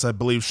 The Jets, I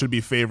believe, should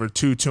be favored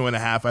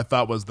 2.5. I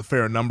thought was the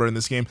fair number in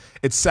this game.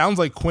 It sounds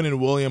like Quentin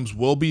Williams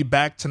will be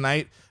back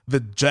tonight. The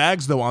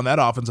Jags, though, on that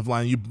offensive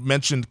line, you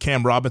mentioned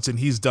Cam Robinson.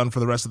 He's done for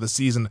the rest of the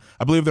season.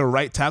 I believe their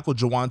right tackle,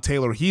 Jawan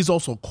Taylor, he's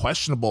also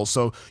questionable.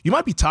 So you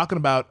might be talking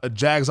about a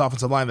Jags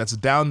offensive line that's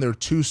down their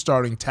 2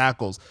 starting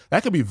tackles.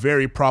 That could be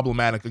very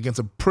problematic against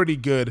a pretty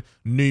good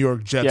New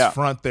York Jets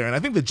front there. And I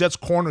think the Jets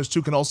corners,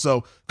 too, can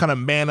also kind of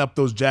man up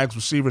those Jags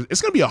receivers.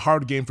 It's going to be a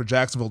hard game for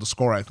Jacksonville to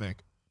score, I think.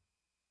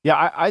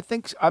 Yeah, I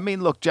think,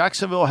 look,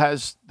 Jacksonville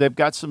they've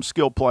got some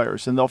skilled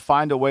players, and they'll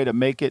find a way to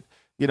make it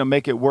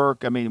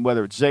work. I mean,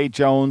 whether it's Zay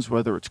Jones,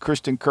 whether it's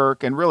Christian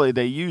Kirk, and really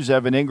they use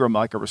Evan Ingram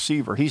like a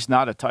receiver. He's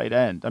not a tight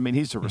end. I mean,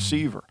 he's a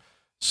receiver.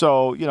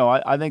 So,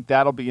 I think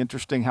that'll be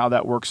interesting how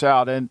that works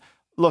out. And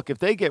look, if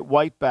they get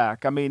White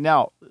back, I mean,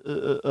 now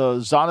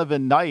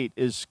Zonovan Knight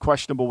is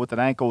questionable with an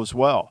ankle as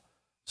well.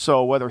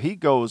 So whether he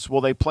goes,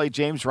 will they play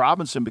James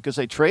Robinson because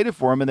they traded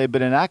for him and they've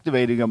been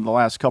inactivating him the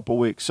last couple of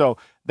weeks. So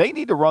they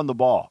need to run the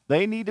ball.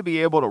 They need to be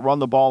able to run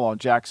the ball on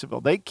Jacksonville.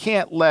 They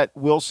can't let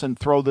Wilson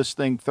throw this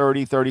thing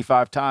 30,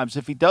 35 times.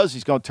 If he does,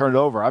 he's going to turn it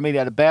over. I mean, he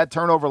had a bad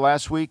turnover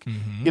last week,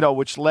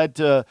 which led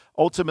to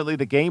ultimately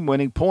the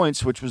game-winning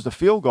points, which was the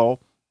field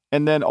goal.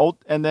 And then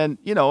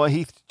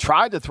he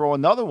tried to throw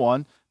another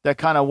one that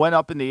kind of went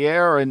up in the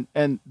air,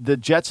 and the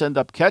Jets end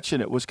up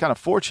catching it. It was kind of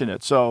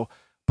fortunate. So,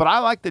 but I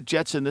like the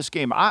Jets in this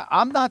game.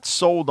 I'm not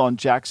sold on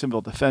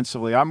Jacksonville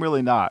defensively. I'm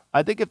really not.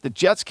 I think if the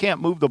Jets can't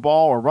move the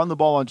ball or run the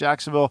ball on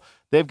Jacksonville,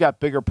 they've got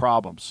bigger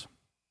problems.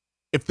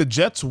 If the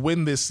Jets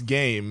win this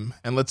game,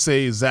 and let's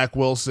say Zach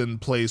Wilson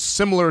plays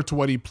similar to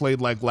what he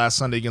played like last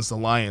Sunday against the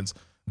Lions,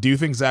 do you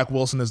think Zach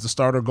Wilson is the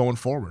starter going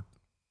forward?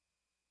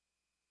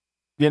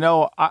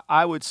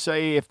 I would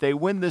say if they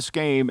win this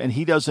game and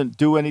he doesn't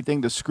do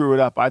anything to screw it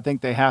up, I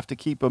think they have to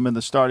keep him in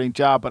the starting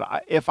job.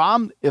 But if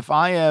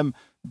I am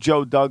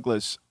Joe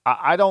Douglas,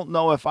 I don't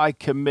know if I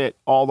commit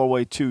all the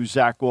way to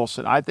Zach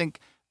Wilson. I think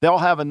they'll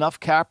have enough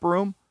cap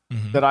room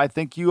that I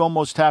think you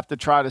almost have to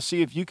try to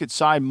see if you could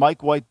sign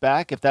Mike White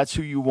back, if that's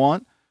who you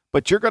want.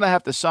 But you're going to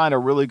have to sign a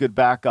really good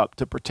backup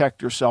to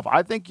protect yourself.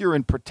 I think you're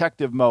in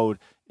protective mode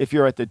if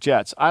you're at the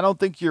Jets. I don't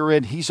think you're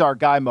in he's our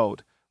guy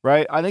mode,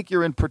 right? I think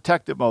you're in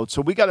protective mode.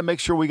 So we got to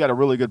make sure we got a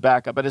really good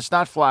backup. But it's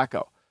not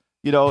Flacco.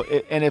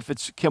 And if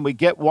it's can we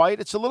get White?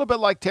 It's a little bit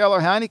like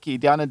Taylor Heineke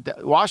down in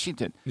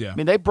Washington. Yeah. I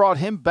mean, they brought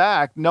him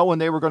back knowing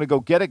they were going to go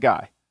get a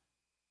guy.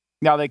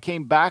 Now, they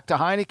came back to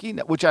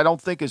Heineke, which I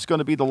don't think is going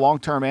to be the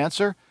long-term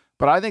answer.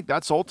 But I think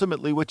that's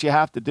ultimately what you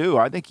have to do.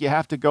 I think you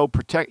have to go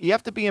protect. You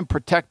have to be in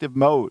protective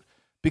mode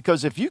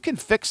because if you can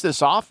fix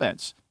this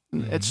offense,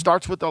 it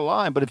starts with the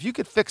line. But if you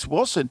could fix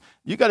Wilson,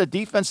 you got a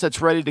defense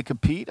that's ready to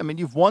compete. I mean,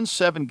 you've won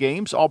 7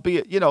 games,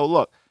 albeit,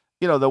 look,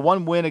 the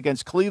one win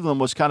against Cleveland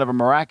was kind of a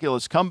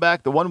miraculous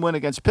comeback. The one win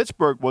against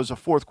Pittsburgh was a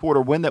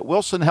fourth-quarter win that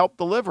Wilson helped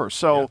deliver.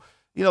 So,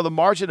 the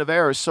margin of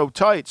error is so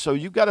tight. So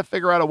you've got to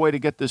figure out a way to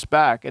get this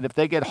back. And if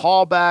they get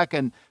Hall back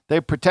and they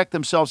protect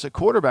themselves at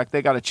quarterback,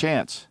 they got a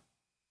chance.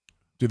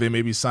 Do they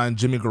maybe sign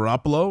Jimmy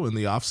Garoppolo in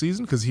the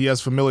offseason? Because he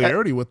has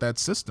familiarity with that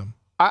system.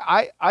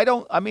 I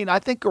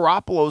think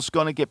Garoppolo's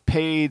going to get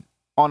paid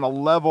on a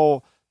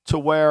level to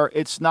where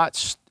it's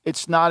not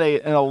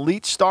an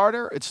elite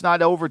starter. It's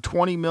not over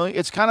 $20 million.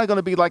 It's kind of going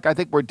to be like, I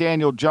think, where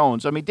Daniel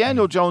Jones. I mean,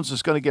 Daniel Jones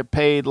is going to get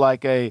paid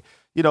like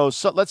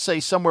let's say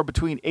somewhere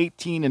between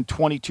 18 and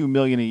 22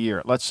 million a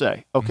year, let's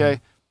say,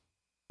 okay?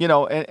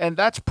 And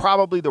that's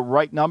probably the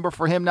right number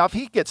for him. Now, if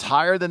he gets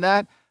higher than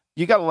that,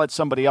 you got to let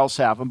somebody else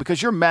have him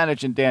because you're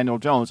managing Daniel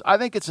Jones. I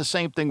think it's the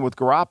same thing with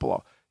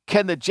Garoppolo.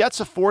 Can the Jets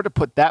afford to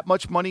put that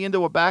much money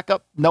into a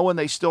backup knowing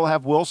they still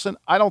have Wilson?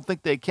 I don't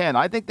think they can.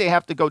 I think they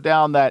have to go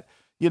down that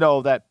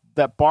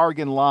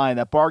bargain line,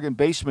 that bargain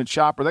basement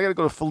shopper. They got to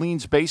go to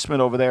Feline's basement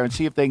over there and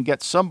see if they can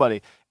get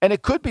somebody. And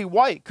it could be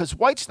White because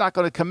White's not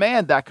going to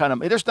command that kind of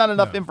 – there's not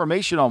enough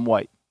information on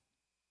White.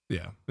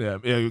 Yeah.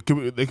 They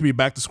could be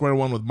back to square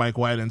one with Mike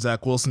White and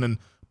Zach Wilson and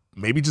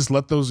maybe just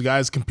let those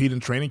guys compete in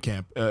training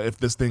camp if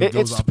this thing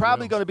goes off. It's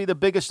probably going to be the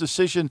biggest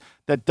decision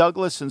that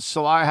Douglas and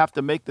Saleh have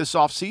to make this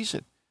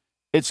offseason.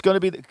 It's going to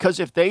be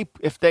because if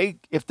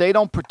they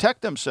don't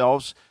protect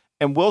themselves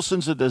and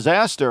Wilson's a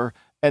disaster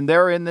and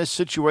they're in this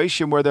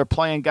situation where they're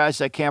playing guys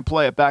that can't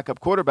play at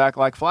backup quarterback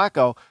like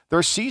Flacco,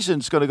 their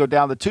season's going to go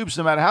down the tubes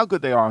no matter how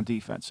good they are on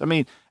defense. I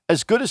mean,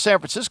 as good as San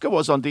Francisco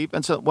was on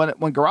defense, when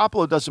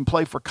Garoppolo doesn't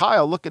play for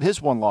Kyle, look at his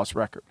 1-loss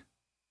record.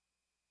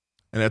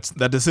 And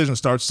that decision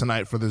starts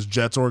tonight for this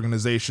Jets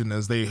organization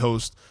as they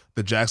host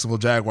the Jacksonville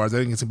Jaguars. I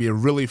think it's going to be a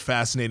really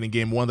fascinating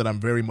game, one that I'm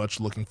very much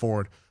looking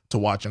forward to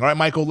watching. All right,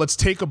 Michael, let's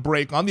take a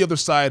break. On the other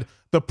side,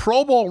 the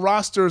Pro Bowl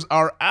rosters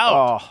are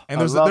out. And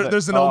there's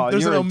an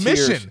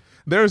omission.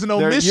 There's an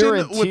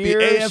omission with the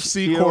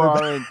AFC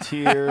quarterback. You are in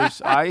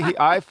tears.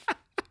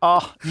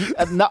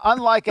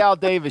 Unlike Al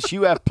Davis,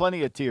 you have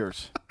plenty of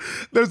tears.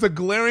 There's a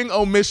glaring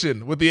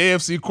omission with the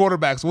AFC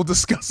quarterbacks. We'll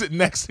discuss it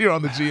next here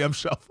on the GM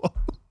Shuffle.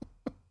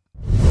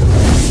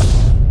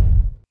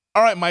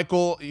 All right,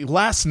 Michael,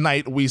 last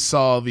night we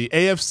saw the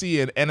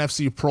AFC and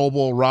NFC Pro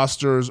Bowl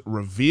rosters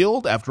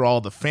revealed after all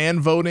the fan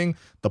voting,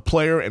 the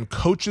player and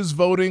coaches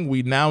voting.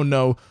 We now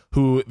know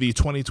who the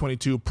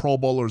 2022 Pro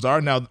Bowlers are.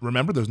 Now,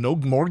 remember, there's no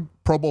more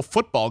Pro Bowl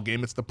football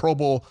game. It's the Pro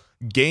Bowl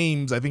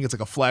games. I think it's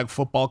like a flag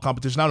football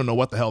competition. I don't know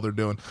what the hell they're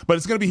doing, but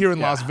it's going to be here in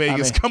Las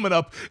Vegas coming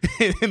up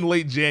in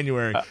late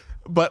January.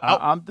 But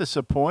I'm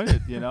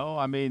disappointed,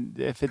 I mean,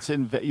 if it's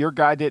your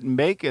guy didn't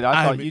make it,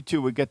 I thought you two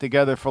would get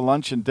together for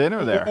lunch and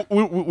dinner there.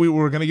 We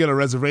were going to get a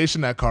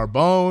reservation at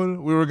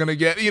Carbone. We were going to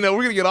get, we're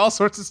going to get all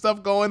sorts of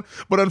stuff going.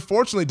 But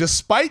unfortunately,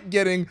 despite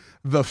getting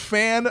the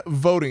fan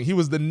voting, he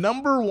was the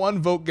number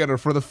 1 vote getter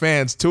for the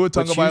fans, Tua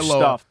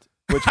Tagovailoa.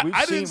 Which we've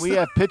seen. We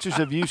have pictures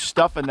of you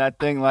stuffing that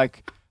thing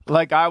like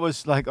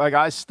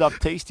I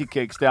stuffed tasty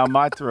cakes down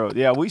my throat.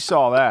 Yeah, we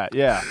saw that.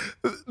 Yeah.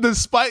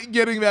 Despite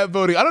getting that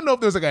voting, I don't know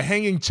if there's like a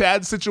hanging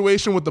Chad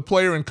situation with the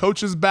player and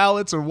coaches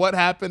ballots or what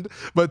happened,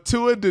 but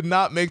Tua did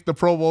not make the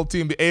Pro Bowl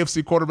team. The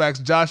AFC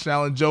quarterbacks, Josh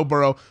Allen, Joe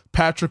Burrow,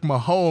 Patrick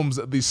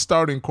Mahomes, the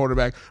starting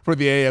quarterback for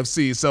the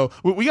AFC. So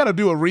we got to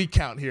do a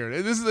recount here.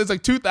 It's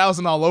like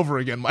 2000 all over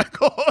again,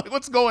 Michael.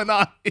 What's going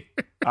on here?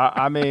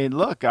 I mean,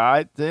 look,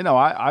 I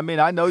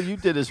know you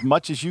did as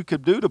much as you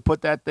could do to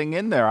put that thing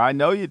in there. I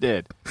know you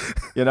did.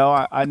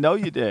 I know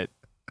you did.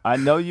 I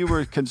know you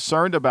were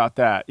concerned about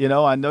that.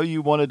 I know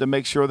you wanted to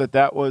make sure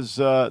that was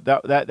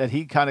that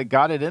he kind of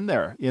got it in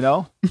there.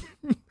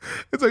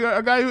 It's like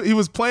a guy. He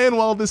was playing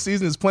well this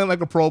season. He's playing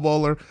like a Pro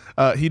Bowler.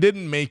 He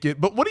didn't make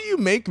it. But what do you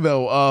make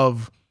though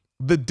of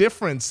the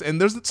difference? And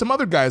there's some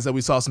other guys that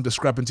we saw some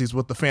discrepancies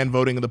with the fan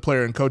voting and the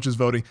player and coaches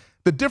voting.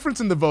 The difference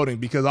in the voting,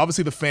 because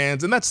obviously the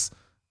fans, and that's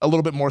a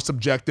little bit more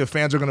subjective.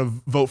 Fans are going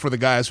to vote for the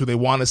guys who they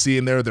want to see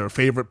in there, their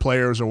favorite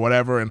players or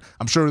whatever. And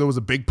I'm sure there was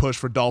a big push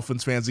for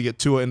Dolphins fans to get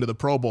Tua into the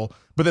Pro Bowl.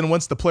 But then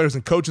once the players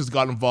and coaches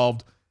got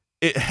involved,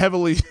 it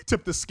heavily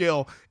tipped the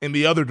scale in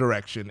the other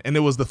direction. And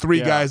it was the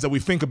three guys that we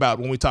think about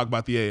when we talk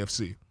about the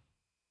AFC.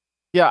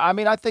 Yeah, I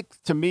mean, I think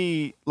to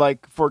me,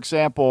 like, for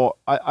example,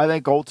 I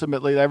think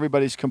ultimately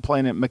everybody's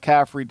complaining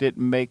McCaffrey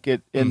didn't make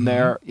it in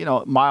there. You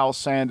know, Miles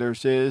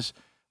Sanders is.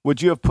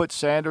 Would you have put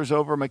Sanders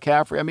over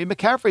McCaffrey? I mean,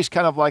 McCaffrey's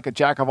kind of like a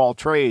jack of all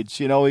trades.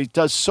 You know, he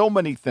does so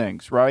many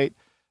things, right?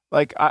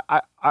 Like,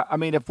 I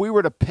mean, if we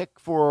were to pick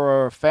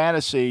for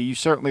fantasy, you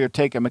certainly are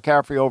taking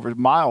McCaffrey over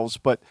Miles,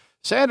 but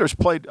Sanders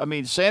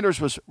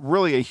was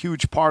really a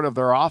huge part of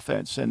their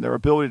offense and their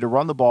ability to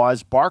run the ball,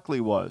 as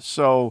Barkley was.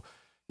 So,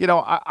 you know,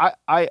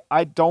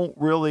 I don't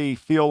really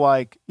feel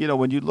like, you know,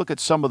 when you look at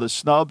some of the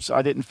snubs,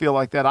 I didn't feel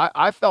like that.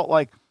 I felt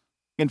like,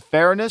 in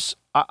fairness,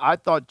 I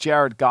thought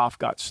Jared Goff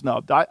got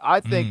snubbed. I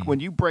think when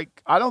you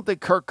break – I don't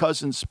think Kirk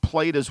Cousins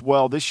played as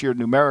well this year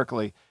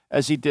numerically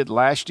as he did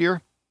last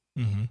year.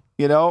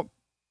 You know?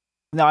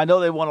 Now, I know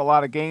they won a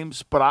lot of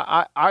games, but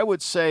I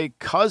would say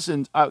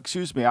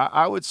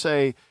I would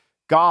say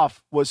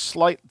Goff was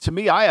slight – to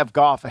me, I have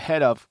Goff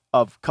ahead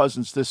of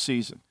Cousins this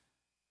season.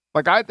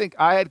 Like, I think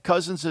I had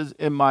Cousins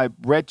in my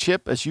red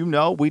chip, as you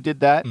know. We did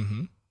that.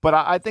 But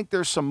I think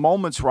there's some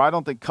moments where I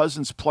don't think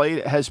Cousins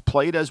has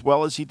played as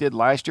well as he did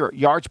last year.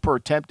 Yards per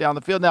attempt down the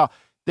field. Now,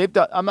 they've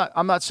done.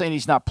 I'm not saying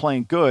he's not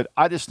playing good.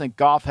 I just think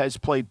Goff has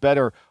played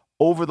better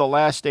over the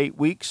last 8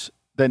 weeks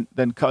than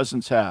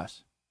Cousins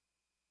has.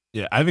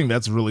 Yeah, I think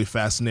that's really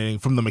fascinating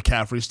from the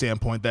McCaffrey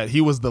standpoint, that he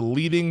was the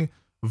leading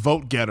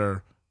vote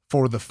getter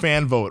for the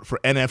fan vote for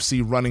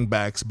NFC running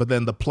backs, but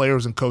then the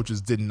players and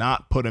coaches did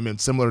not put him in,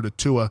 similar to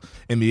Tua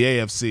in the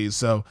AFC.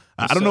 So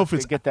I don't know if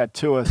it's get that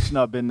Tua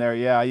snub in there.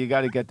 Yeah, you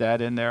got to get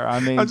that in there. I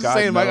mean, I'm just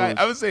saying,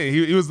 I was saying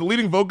he was the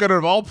leading vote getter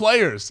of all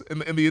players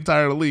in the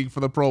entire league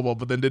for the Pro Bowl,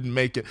 but then didn't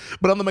make it.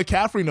 But on the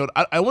McCaffrey note,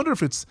 I wonder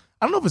if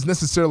I don't know if it's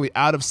necessarily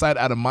out of sight,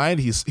 out of mind.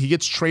 He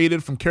gets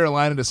traded from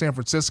Carolina to San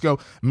Francisco.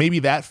 Maybe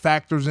that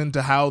factors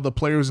into how the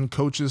players and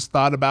coaches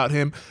thought about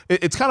him.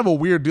 It's kind of a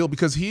weird deal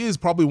because he is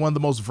probably one of the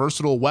most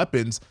versatile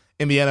weapons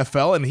in the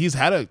NFL, and he's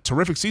had a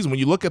terrific season. When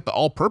you look at the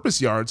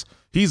all-purpose yards,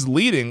 he's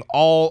leading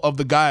all of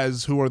the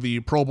guys who are the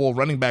Pro Bowl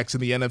running backs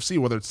in the NFC,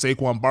 whether it's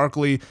Saquon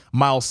Barkley,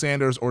 Miles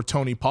Sanders, or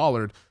Tony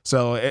Pollard.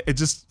 So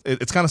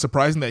it's kind of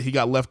surprising that he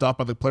got left off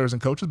by the players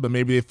and coaches, but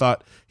maybe they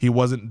thought he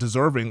wasn't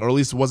deserving, or at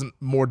least wasn't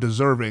more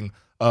deserving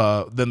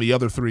than the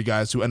other three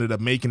guys who ended up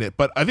making it.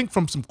 But I think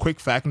from some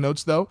quick fact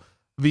notes, though,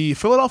 the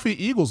Philadelphia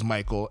Eagles,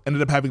 Michael,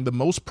 ended up having the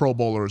most Pro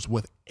Bowlers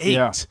with 8.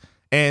 Yeah.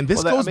 And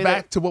this goes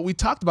back to what we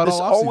talked about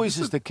all offseason. This always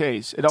is the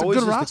case. It always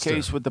is the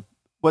case with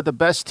the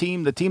best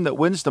team. The team that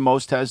wins the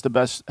most has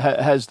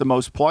the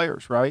most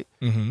players, right?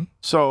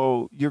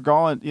 So you're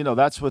going, you know,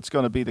 that's what's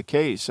going to be the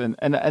case. And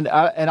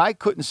I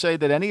couldn't say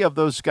that any of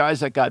those guys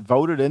that got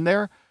voted in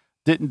there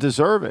didn't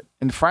deserve it.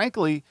 And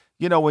frankly,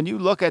 you know, when you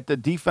look at the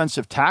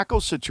defensive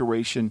tackle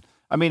situation,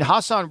 I mean,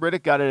 Hassan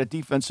Riddick got at a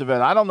defensive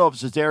end. I don't know if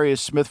Zadarius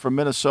Smith from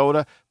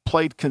Minnesota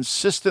played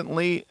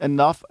consistently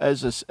enough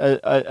as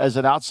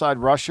an outside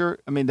rusher.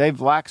 I mean, they've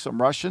lacked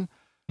some rushing.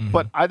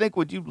 But I think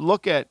when you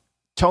look at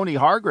Tony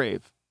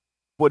Hargrave,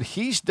 what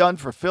he's done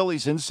for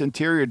Philly's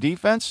interior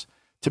defense,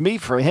 to me,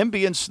 for him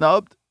being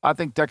snubbed, I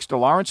think Dexter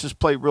Lawrence has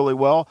played really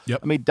well. Yep.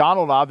 I mean,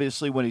 Donald,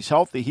 obviously, when he's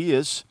healthy, he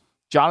is.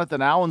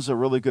 Jonathan Allen's a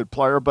really good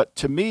player. But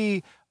to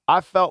me, I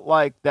felt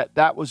like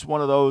that was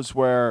one of those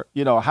where,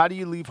 you know, how do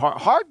you leave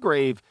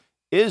Hargrave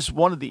is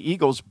one of the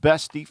Eagles'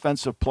 best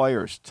defensive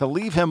players. To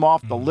leave him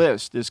off the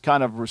list is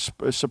kind of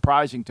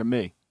surprising to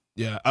me.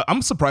 Yeah,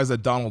 I'm surprised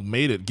that Donald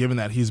made it, given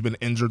that he's been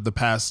injured the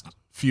past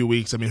few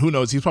weeks. I mean, who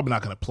knows? He's probably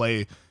not going to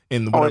play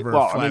in whatever.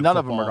 Well, I mean, none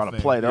of them are going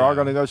to play. They're all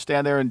going to go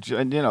stand there and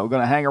you know,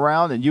 going to hang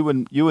around, and you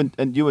and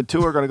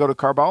two are going to go to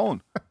Carbone.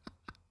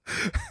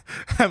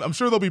 I'm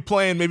sure they'll be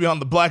playing maybe on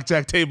the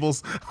blackjack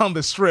tables on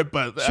the strip,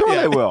 but sure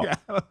they will. Yeah,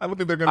 I don't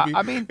think they're going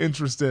to be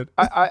interested.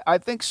 I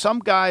think some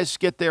guys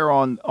get there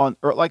on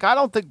like, I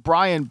don't think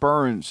Brian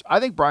Burns. I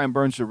think Brian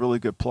Burns is a really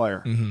good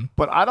player,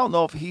 but I don't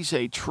know if he's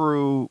a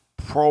true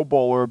Pro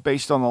Bowler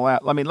based on the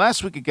last. I mean,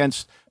 last week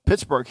against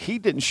Pittsburgh,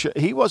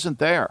 he wasn't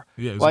there.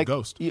 Yeah, he was like, a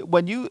ghost.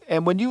 When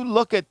you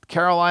look at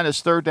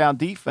Carolina's third down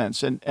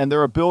defense and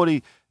their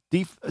ability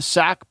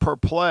sack per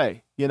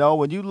play. You know,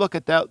 when you look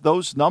at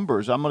those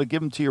numbers, I'm going to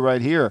give them to you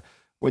right here.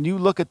 When you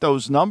look at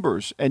those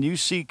numbers and you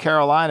see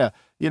Carolina,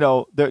 you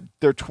know, they're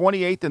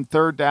 28th in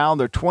third down,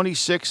 they're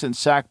 26th in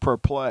sack per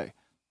play.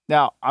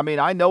 Now, I mean,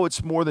 I know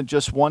it's more than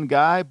just one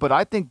guy, but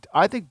I think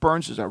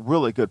Burns is a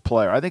really good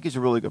player. I think he's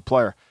a really good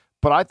player,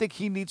 but I think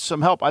he needs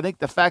some help. I think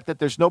the fact that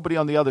there's nobody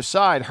on the other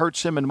side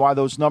hurts him, and why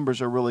those numbers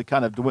are really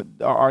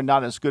are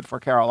not as good for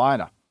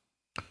Carolina.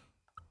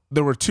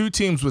 There were two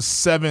teams with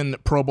 7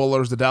 Pro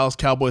Bowlers, the Dallas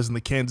Cowboys and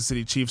the Kansas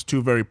City Chiefs,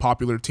 two very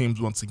popular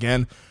teams once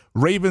again.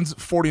 Ravens,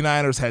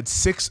 49ers had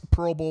 6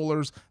 Pro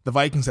Bowlers. The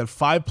Vikings had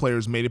 5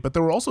 players made it, but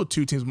there were also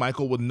 2 teams,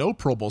 Michael, with no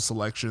Pro Bowl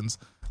selections.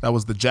 That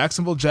was the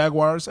Jacksonville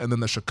Jaguars and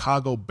then the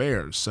Chicago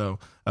Bears. So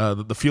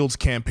the Fields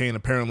campaign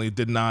apparently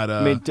didn't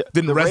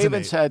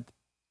resonate.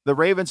 The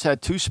Ravens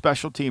had 2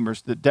 special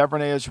teamers, the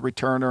Devernay as a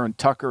returner and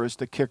Tucker as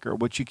the kicker,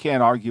 which you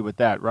can't argue with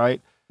that, right?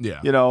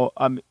 Yeah.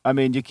 I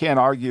mean, you can't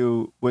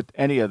argue with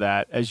any of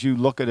that as you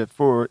look at it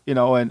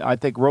and I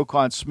think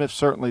Roquan Smith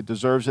certainly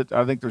deserves it.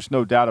 I think there's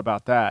no doubt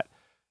about that.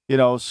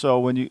 So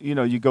when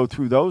you go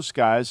through those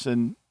guys,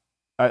 and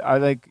I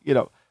think,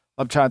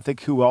 I'm trying to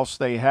think who else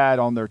they had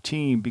on their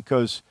team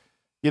because,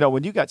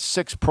 when you got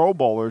 6 Pro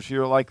Bowlers,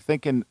 you're like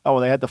thinking, oh,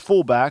 they had the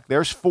fullback.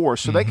 There's 4.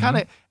 So they kind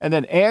of – and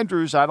then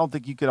Andrews, I don't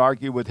think you could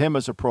argue with him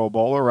as a Pro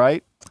Bowler,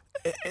 right?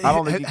 I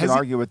don't think you can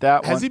argue with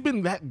that one. Has he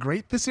been that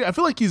great this year? I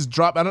feel like he's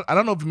dropped. I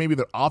don't know if maybe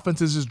their offense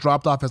has just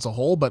dropped off as a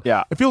whole, but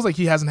it feels like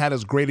he hasn't had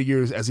as great a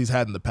year as he's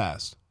had in the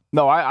past.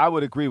 No, I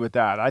would agree with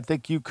that. I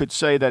think you could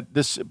say that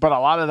but a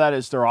lot of that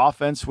is their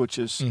offense, which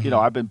is,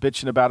 I've been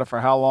bitching about it for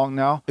how long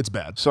now? It's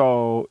bad.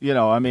 So,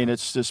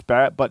 it's just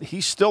bad. But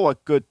he's still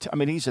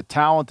he's a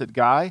talented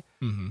guy.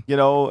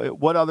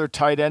 What other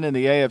tight end in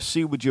the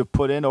AFC would you have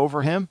put in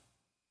over him?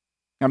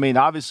 I mean,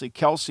 obviously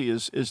Kelsey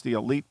is the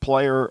elite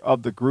player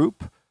of the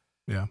group.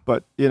 Yeah.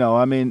 But,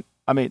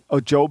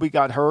 Ojobi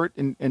got hurt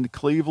in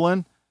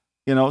Cleveland,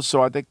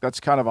 so I think that's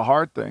kind of a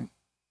hard thing.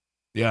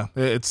 Yeah,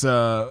 it's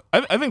I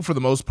think for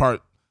the most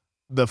part,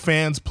 the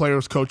fans,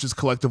 players, coaches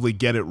collectively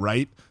get it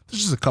right.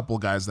 There's just a couple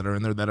of guys that are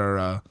in there that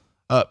are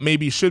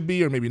maybe should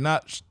be or maybe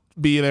not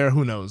be there.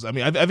 Who knows? I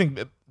mean, I think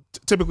that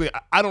typically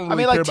I don't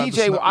really care about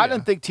TJ. I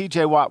didn't think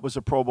TJ Watt was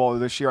a Pro Bowler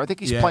this year. I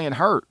think he's playing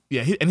hurt.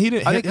 Yeah, he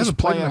didn't. I think he's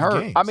playing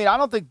hurt. Games. I mean, I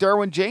don't think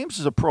Derwin James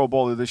is a Pro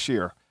Bowler this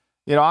year.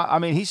 I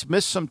mean, he's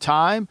missed some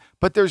time,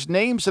 but there's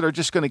names that are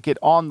just going to get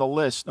on the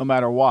list no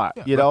matter what.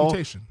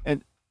 Reputation.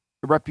 And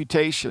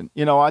reputation.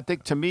 I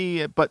think to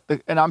me,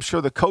 and I'm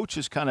sure the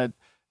coaches kind of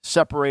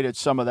separated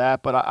some of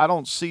that, but I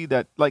don't see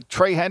that. Like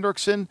Trey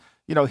Hendrickson,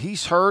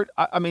 he's hurt.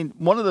 I mean,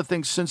 one of the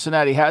things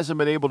Cincinnati hasn't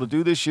been able to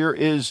do this year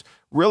is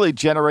really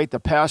generate the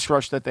pass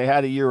rush that they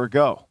had a year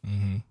ago.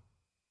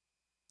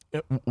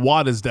 Mm-hmm.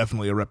 Watt is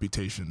definitely a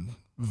reputation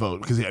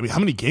vote because how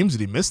many games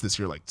did he miss this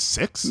year? Like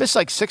 6? Missed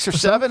like 6 or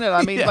 7, and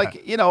I mean,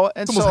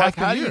 and so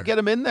how do you get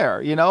him in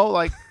there?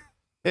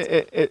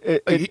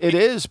 It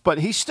is, but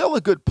he's still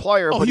a good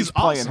player. But he's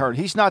playing hurt.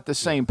 He's not the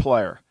same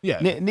player. Yeah.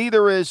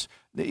 Neither is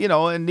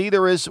and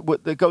neither is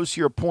what that goes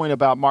to your point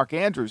about Mark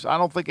Andrews. I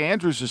don't think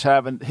Andrews is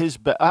having his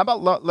best. How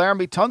about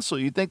Laramie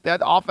Tunsil? You think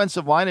that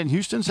offensive line in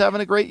Houston's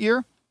having a great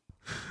year?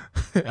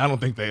 I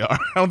don't think they are.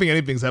 I don't think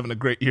anything's having a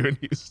great year in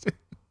Houston.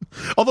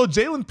 Although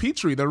Jalen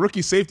Petrie, the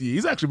rookie safety,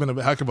 he's actually been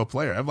a heck of a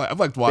player. I've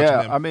liked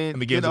watching him in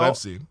the games that I've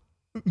seen.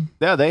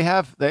 Yeah, they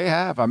have.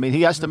 I mean,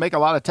 he has to make a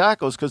lot of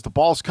tackles because the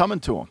ball's coming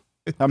to him.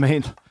 I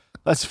mean,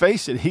 let's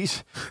face it,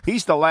 he's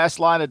the last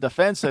line of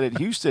defense at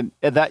Houston,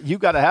 and that you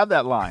got to have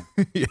that line.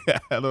 Yeah,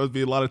 there would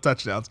be a lot of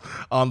touchdowns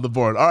on the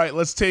board. All right,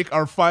 let's take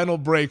our final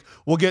break.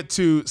 We'll get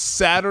to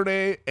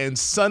Saturday and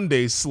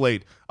Sunday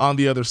slate on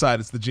the other side.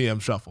 It's the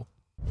GM Shuffle.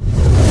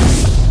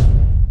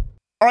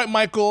 All right,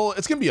 Michael,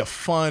 it's going to be a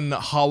fun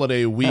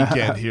holiday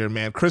weekend here,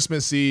 man.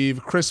 Christmas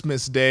Eve,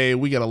 Christmas Day.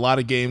 We get a lot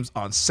of games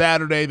on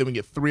Saturday. Then we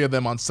get 3 of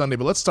them on Sunday.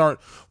 But let's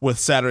start with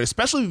Saturday,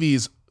 especially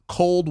these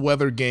cold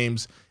weather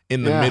games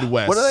in the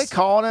Midwest. What are they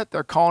calling it?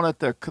 They're calling it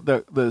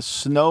the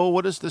snow.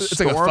 What is this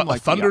storm? It's like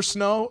a thunder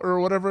snow or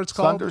whatever it's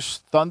called.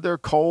 Thunder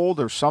cold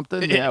or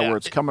something. Yeah, where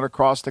it's coming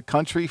across the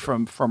country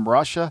from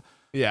Russia.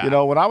 Yeah.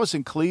 When I was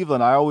in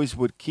Cleveland, I always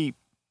would keep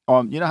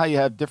you know how you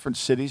have different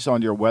cities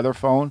on your weather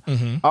phone?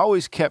 Mm-hmm. I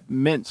always kept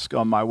Minsk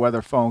on my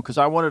weather phone because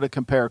I wanted to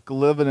compare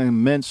living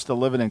in Minsk to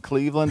living in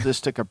Cleveland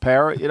just to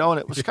compare it, and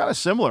it was kind of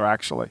similar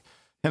actually.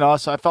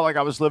 So I felt like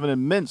I was living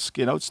in Minsk.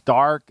 It's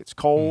dark, it's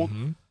cold,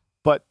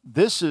 but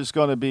this is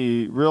going to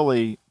be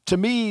really, to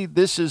me,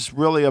 this is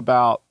really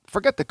about,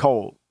 forget the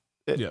cold.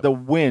 The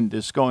wind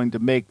is going to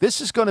make, this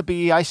is going to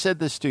be, I said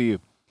this to you,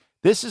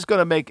 this is going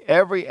to make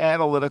every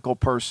analytical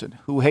person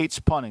who hates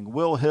punting,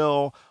 Will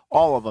Hill,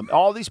 all of them,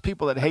 all these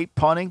people that hate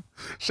punting,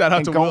 shout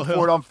out to Will Hill, going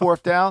for it on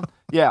 4th down.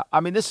 Yeah, I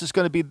mean, this is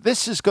going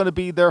to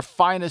be their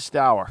finest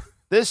hour.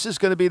 This is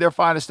going to be their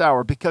finest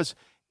hour because,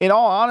 in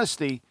all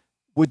honesty,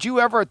 would you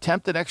ever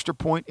attempt an extra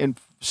point in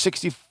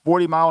 60,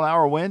 40 mile an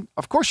hour wind?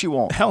 Of course you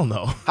won't. Hell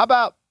no. How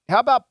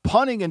about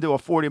punting into a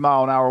 40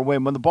 mile an hour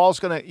wind when the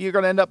ball's you're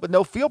gonna end up with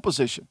no field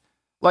position?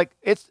 Like,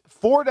 it's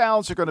 4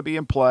 downs are going to be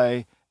in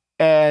play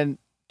and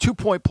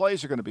 2-point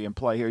plays are going to be in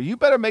play here. You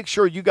better make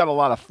sure you got a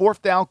lot of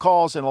 4th down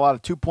calls and a lot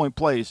of 2-point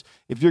plays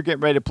if you're getting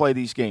ready to play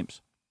these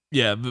games.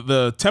 Yeah,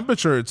 the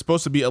temperature, it's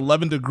supposed to be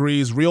 11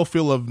 degrees, real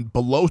feel of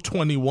below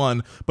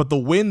 21, but the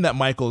wind that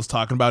Michael is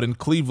talking about in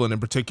Cleveland in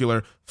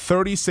particular,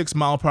 36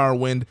 mile per hour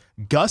wind,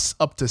 gusts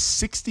up to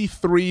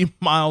 63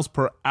 miles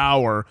per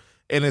hour,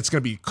 and it's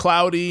going to be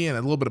cloudy and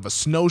a little bit of a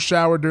snow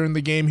shower during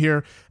the game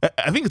here.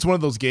 I think it's one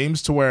of those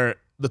games to where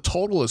the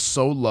total is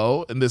so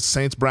low in this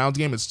Saints-Browns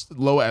game. It's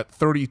low at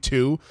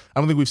 32.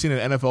 I don't think we've seen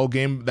an NFL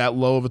game that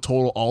low of a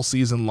total all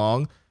season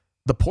long.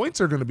 The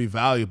points are going to be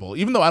valuable,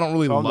 even though I don't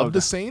really love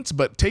the Saints,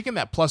 but taking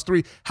that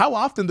 +3, how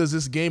often does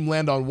this game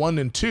land on 1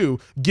 and 2,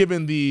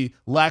 given the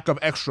lack of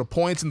extra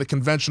points and the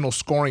conventional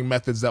scoring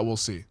methods that we'll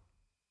see?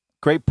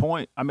 Great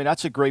point. I mean,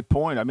 that's a great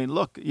point. I mean,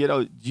 look,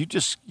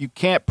 you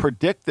can't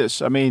predict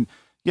this. I mean,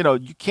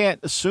 you can't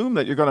assume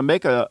that you're going to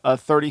make a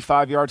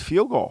 35-yard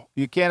field goal.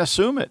 You can't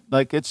assume it.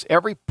 Like, it's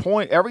every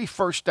point, every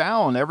first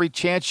down, every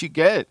chance you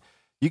get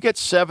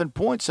 7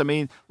 points. I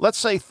mean, let's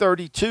say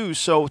 32.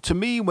 So to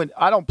me, when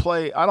I don't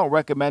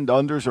recommend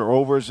unders or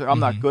overs. I'm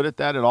not good at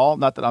that at all.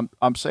 Not that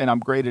I'm saying I'm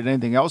great at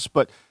anything else,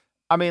 but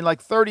I mean,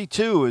 like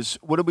 32 is,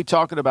 what are we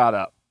talking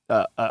about?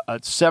 A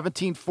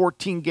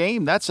 17-14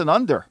 game? That's an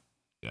under.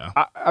 Yeah.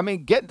 I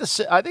mean,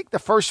 I think the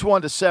first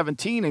one to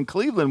 17 in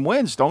Cleveland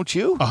wins, don't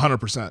you?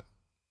 100%.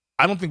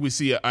 I don't think we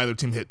see either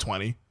team hit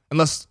 20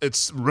 unless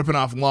it's ripping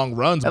off long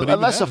runs. But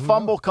unless a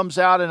fumble comes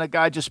out and a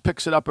guy just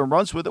picks it up and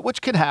runs with it,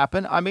 which could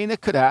happen. I mean,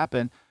 it could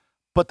happen.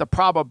 But the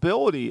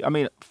probability, I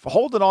mean,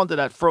 holding on to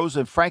that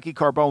frozen Frankie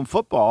Carbone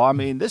football, I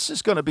mean, this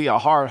is going to be a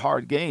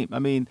hard game. I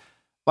mean,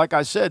 like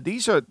I said,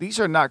 these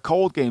are not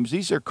cold games.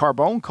 These are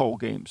Carbone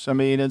cold games. I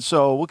mean, and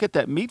so we'll get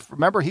that meat.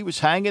 Remember, he was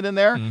hanging in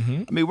there?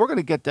 I mean, we're going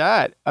to get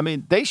that. I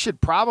mean, they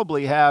should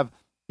probably have,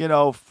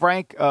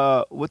 Frank,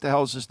 what the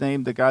hell is his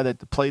name? The guy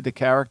that played the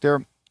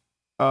character.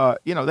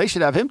 They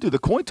should have him do the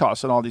coin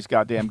toss in all these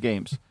goddamn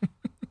games.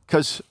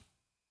 Because,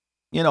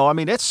 I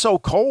mean, it's so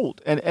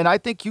cold. And I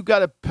think you got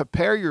to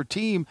prepare your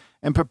team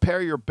and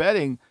prepare your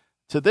betting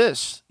to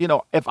this.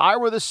 If I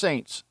were the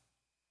Saints,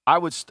 I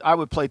would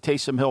play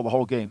Taysom Hill the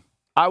whole game.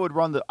 I would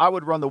run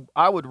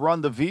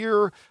the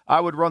veer. I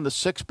would run the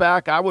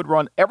six-back. I would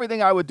run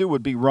everything I would do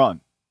would be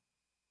run.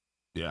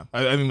 Yeah,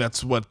 I think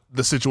that's what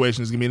the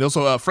situation is going to be. And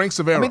also, Frank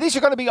Severo. I mean, these are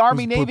going to be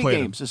Army-Navy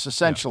games,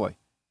 essentially.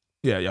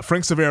 Yeah.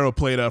 Frank Severo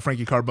played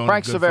Frankie Carbone.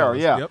 Frank Severo,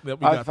 yeah. Yep, we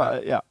got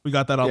that. Yeah. We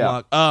got that on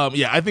lock.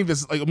 I think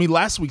this,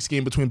 last week's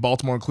game between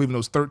Baltimore and Cleveland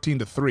was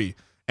 13-3,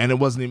 and it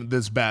wasn't even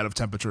this bad of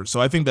temperature. So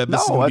I think that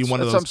this is going to be one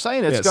of those. That's what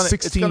I'm saying.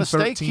 It's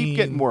going to keep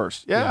getting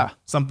worse. Yeah.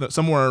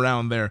 Somewhere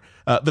around there.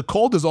 The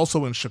cold is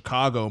also in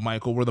Chicago,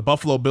 Michael, where the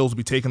Buffalo Bills will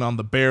be taking on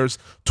the Bears.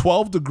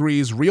 12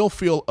 degrees, real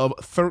feel of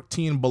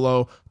 13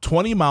 below,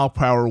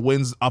 20-mile-per-hour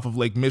winds off of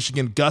Lake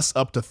Michigan, gusts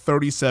up to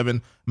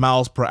 37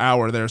 miles per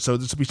hour there. So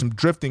there's to be some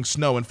drifting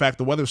snow. In fact,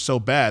 the weather's so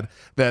bad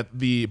that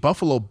the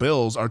Buffalo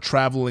Bills are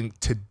traveling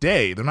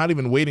today. They're not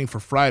even waiting for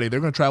Friday. They're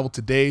going to travel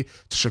today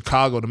to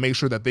Chicago to make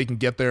sure that they can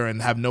get there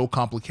and have no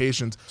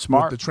complications.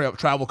 Smart. With the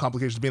travel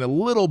complications being a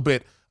little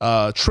bit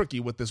tricky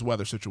with this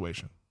weather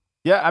situation.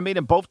 Yeah, I mean,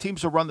 and both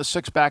teams will run the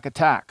six-back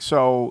attack.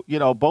 So,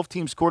 both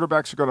teams'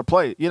 quarterbacks are going to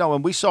play.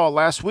 And we saw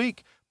last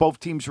week, both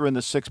teams were in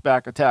the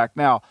six-back attack.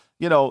 Now,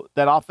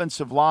 that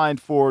offensive line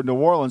for New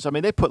Orleans, I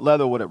mean, they put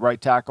Leatherwood at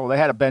right tackle. They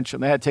had to bench him.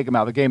 They had to take him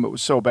out of the game. It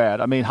was so bad.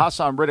 I mean,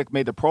 Hassan Riddick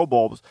made the Pro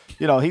Bowls.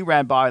 He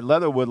ran by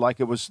Leatherwood like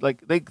it was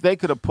like they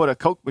could have put a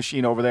Coke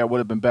machine over there. It would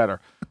have been better.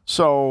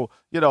 So,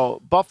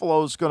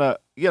 Buffalo's going to,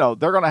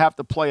 they're going to have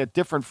to play a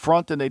different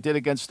front than they did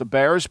against the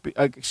Bears,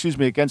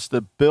 against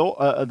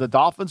the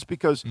Dolphins,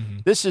 because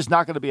this is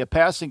not going to be a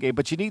passing game.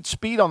 But you need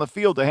speed on the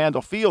field to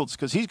handle Fields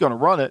because he's going to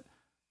run it,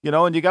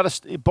 and you got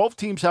to, both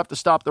teams have to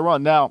stop the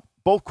run. Now,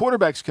 both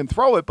quarterbacks can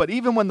throw it, but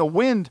even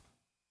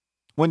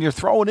when you're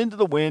throwing into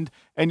the wind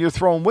and you're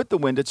throwing with the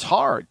wind, it's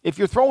hard. If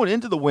you're throwing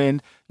into the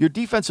wind, your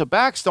defensive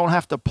backs don't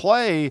have to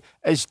play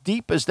as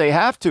deep as they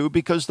have to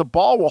because the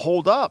ball will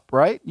hold up,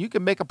 right? You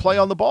can make a play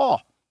on the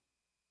ball.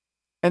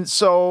 And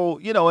so,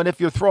 and if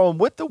you're throwing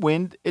with the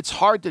wind, it's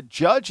hard to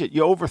judge it.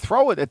 You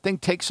overthrow it, that thing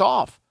takes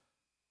off.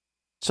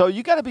 So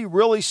you got to be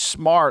really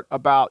smart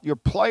your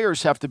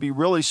players have to be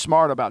really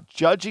smart about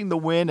judging the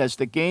wind as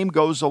the game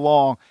goes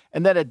along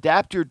and then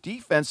adapt your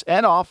defense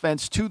and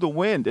offense to the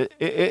wind.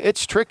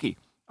 It's tricky.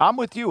 I'm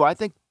with you. I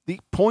think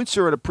the points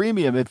are at a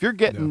premium. If you're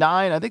getting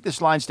 9, I think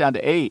this line's down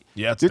to 8.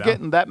 Yeah, you're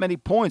getting that many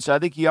points. I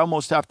think you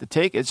almost have to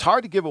take it. It's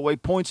hard to give away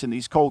points in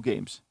these cold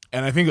games.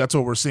 And I think that's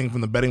what we're seeing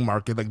from the betting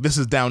market. Like, this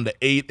is down to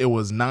 8. It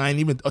was 9,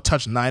 even a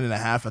touch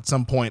 9.5 at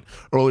some point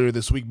earlier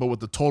this week. But with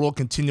the total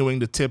continuing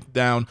to tip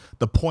down,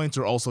 the points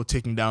are also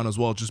ticking down as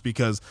well, just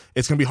because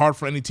it's going to be hard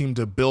for any team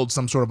to build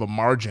some sort of a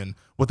margin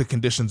with the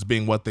conditions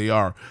being what they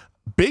are.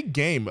 Big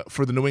game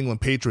for the New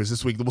England Patriots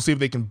this week. We'll see if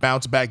they can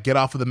bounce back, get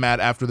off of the mat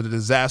after the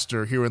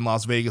disaster here in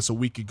Las Vegas a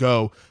week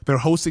ago. They're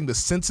hosting the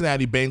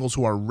Cincinnati Bengals,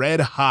 who are red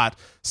hot.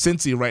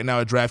 Cincy right now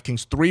at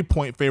DraftKings,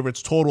 3-point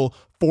favorites, total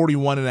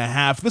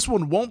 41.5. This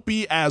one won't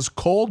be as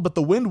cold, but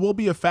the wind will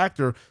be a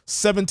factor.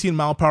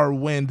 17-mile-per-hour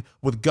wind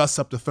with gusts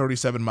up to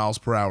 37 miles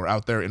per hour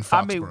out there in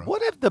Foxborough. I mean,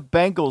 what have the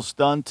Bengals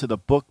done to the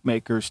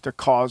bookmakers to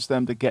cause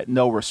them to get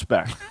no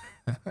respect?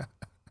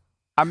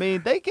 I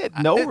mean, they get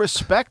no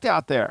respect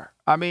out there.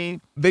 I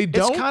mean, they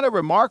don't. It's kind of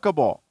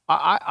remarkable.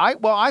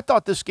 I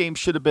thought this game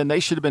they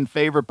should have been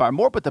favored by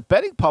more, but the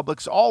betting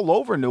public's all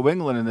over New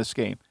England in this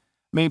game.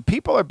 I mean,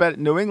 people are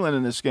betting New England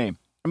in this game.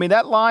 I mean,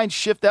 that line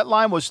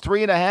was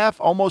 3.5,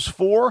 almost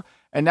 4,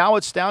 and now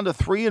it's down to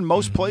 3 in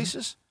most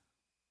places.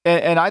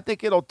 And I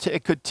think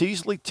it could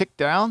easily tick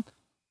down.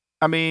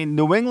 I mean,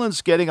 New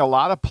England's getting a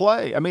lot of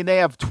play. I mean, they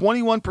have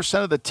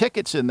 21% of the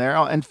tickets in there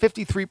and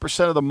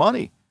 53% of the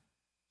money.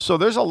 So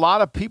there's a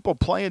lot of people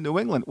playing New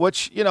England,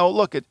 which,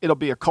 look, it'll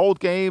be a cold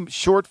game,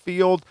 short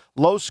field,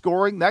 low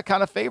scoring, that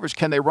kind of favors.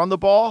 Can they run the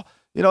ball?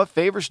 It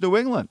favors New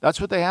England.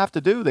 That's what they have to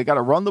do. They got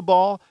to run the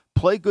ball,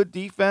 play good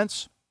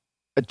defense.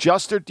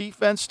 adjust their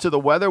defense to the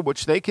weather,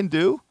 which they can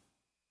do,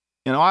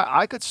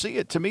 I could see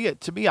it. To me,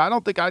 I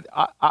don't think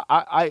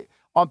I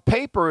on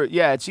paper,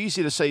 yeah, it's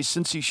easy to say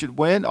Cincy should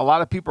win. A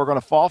lot of people are going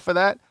to fall for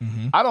that.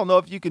 Mm-hmm. I don't know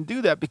if you can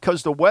do that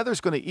because the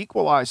weather's going to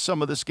equalize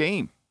some of this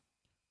game.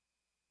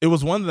 It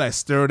was one that I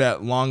stared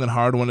at long and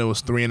hard when it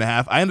was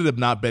 3.5. I ended up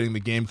not betting the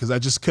game because I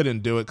just couldn't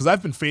do it because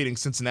I've been fading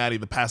Cincinnati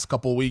the past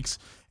couple of weeks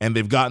and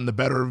they've gotten the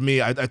better of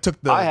me. I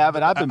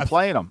haven't. I've been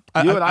playing them.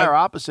 You and I are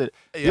opposite.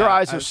 Yeah, your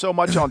eyes are so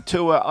much on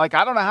Tua. Like,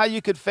 I don't know how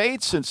you could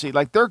fade Cincy.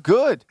 Like, they're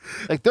good.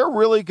 Like, they're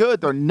really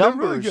good. Their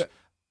numbers. Really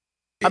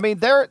I mean,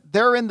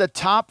 they're in the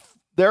top.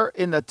 They're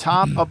in the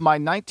top of my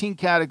 19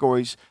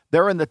 categories.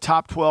 They're in the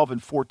top 12 in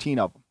 14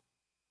 of them.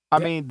 I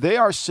mean, they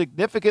are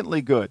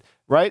significantly good.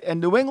 Right, and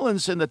New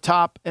England's in the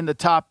top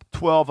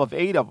 12 of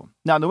 8 of them.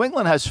 Now, New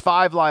England has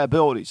 5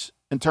 liabilities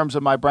in terms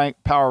of my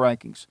power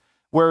rankings,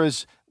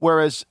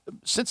 whereas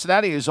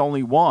Cincinnati is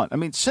only 1. I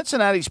mean,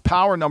 Cincinnati's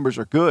power numbers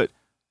are good.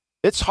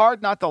 It's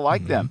hard not to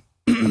like them.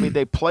 I mean,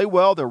 they play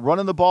well. They're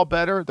running the ball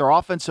better. Their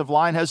offensive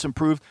line has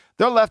improved.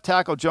 Their left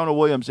tackle, Jonah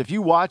Williams, if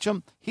you watch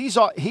him, he's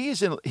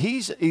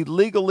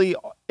illegally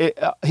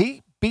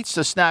he beats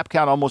the snap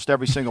count almost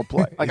every single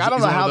play. Like, I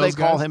don't know how they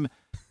call him.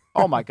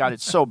 Oh my God,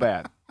 it's so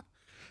bad.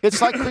 It's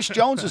like Chris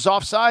Jones is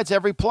offsides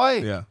every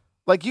play. Yeah.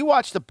 Like, you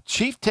watch the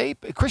Chief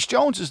tape, Chris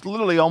Jones is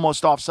literally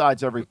almost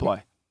offsides every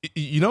play.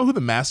 You know who the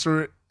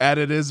master at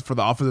it is for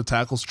the offensive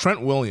tackles?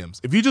 Trent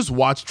Williams. If you just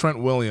watch Trent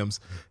Williams,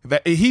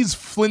 that he's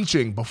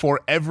flinching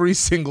before every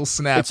single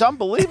snap. It's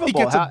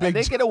unbelievable how they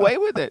get away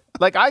with it.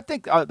 Like, I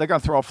think they're going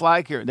to throw a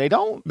flag here. They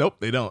don't. Nope,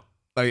 they don't.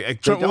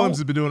 Like Trent Williams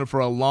has been doing it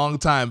for a long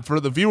time. For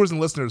the viewers and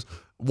listeners,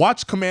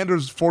 watch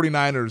Commanders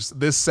 49ers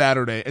this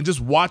Saturday and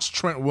just watch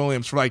Trent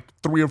Williams for like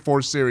 3 or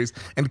 4 series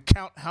and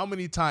count how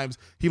many times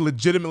he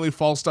legitimately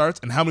false starts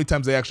and how many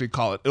times they actually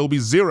call it. It'll be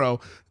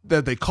 0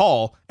 that they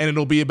call, and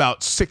it'll be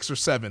about 6 or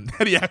 7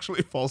 that he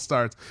actually false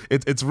starts.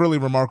 It's really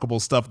remarkable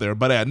stuff there.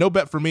 But no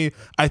bet for me.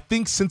 I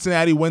think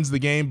Cincinnati wins the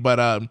game,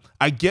 but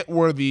I get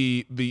where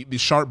the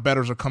sharp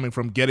bettors are coming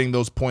from getting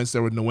those points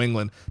there with New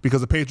England because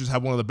the Patriots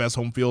have one of the best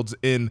home fields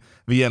in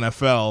the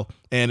NFL,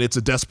 and it's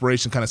a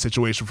desperation kind of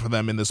situation for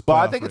them in this playoff Well,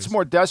 I think race. It's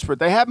more desperate.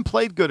 They haven't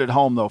played good at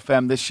home, though,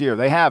 Fem, this year.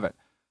 They haven't.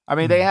 I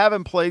mean, they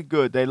haven't played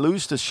good. They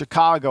lose to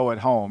Chicago at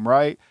home,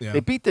 right? Yeah.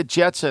 They beat the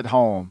Jets at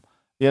home.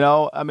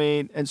 I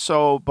mean, and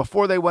so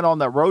before they went on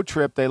that road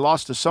trip, they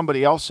lost to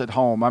somebody else at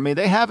home. I mean,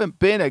 they haven't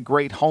been a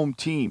great home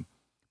team.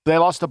 They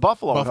lost to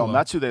Buffalo at home.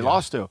 That's who they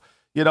lost to.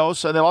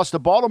 So they lost to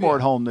Baltimore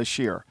at home this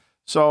year.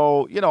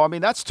 So, I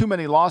mean, that's too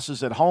many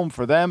losses at home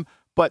for them.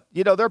 But,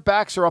 their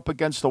backs are up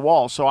against the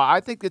wall. So I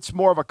think it's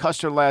more of a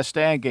Custer last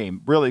stand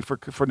game, really,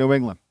 for New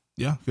England.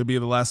 Yeah, could be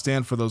the last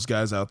stand for those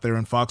guys out there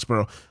in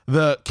Foxborough.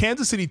 The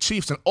Kansas City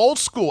Chiefs, an old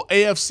school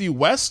AFC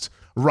West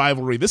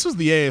rivalry. This was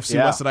the AFC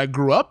West that I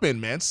grew up in,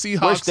 man.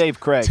 Seahawks. Where's Dave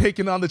Craig?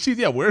 Taking on the Chiefs.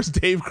 Yeah, where's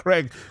Dave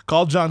Craig?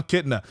 Call John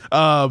Kitna.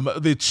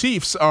 The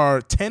Chiefs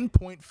are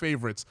 10-point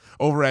favorites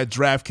over at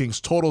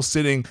DraftKings. Total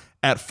sitting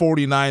at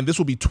 49. This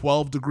will be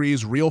 12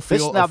 degrees. Real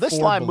feel. This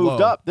line below.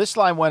 Moved up. This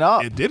line went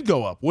up. It did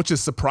go up, which is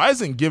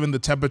surprising given the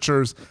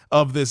temperatures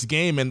of this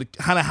game and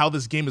kind of how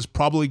this game is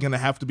probably going to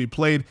have to be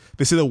played.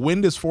 They say the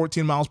wind is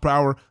 14 miles per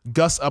hour,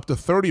 gusts up to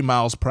 30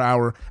 miles per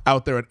hour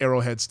out there at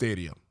Arrowhead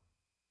Stadium.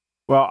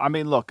 Well, I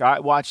mean, look, I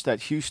watched the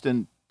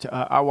Houston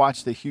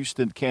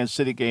Kansas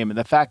City game, and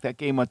the fact that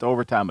game went to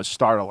overtime was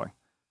startling.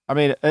 I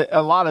mean,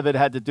 a lot of it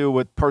had to do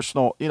with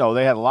personal.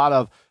 They had a lot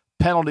of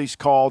penalties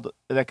called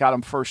that got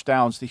them first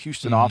downs. The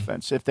Houston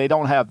offense. If they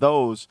don't have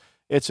those,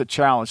 it's a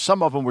challenge.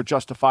 Some of them were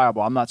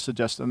justifiable. I'm not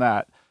suggesting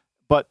that,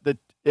 but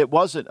it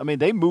wasn't. I mean,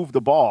 they moved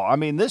the ball. I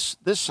mean,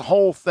 this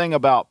whole thing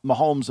about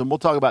Mahomes, and we'll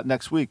talk about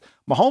next week.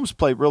 Mahomes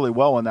played really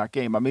well in that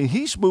game. I mean,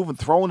 he's moving,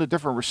 throwing to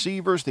different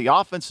receivers. The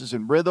offense is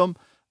in rhythm.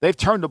 They've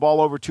turned the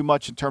ball over too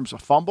much in terms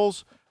of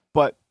fumbles,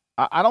 but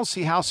I don't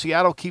see how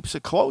Seattle keeps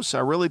it close. I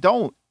really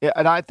don't.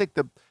 And I think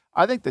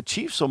the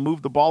Chiefs will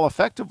move the ball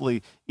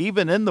effectively,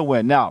 even in the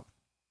win. Now,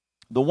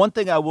 the one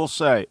thing I will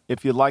say,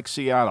 if you like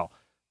Seattle,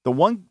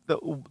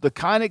 the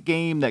kind of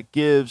game that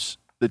gives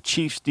the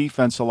Chiefs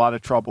defense a lot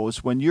of trouble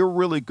is when you're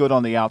really good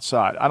on the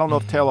outside. I don't know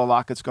if Tyler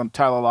Lockett's going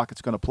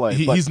to play.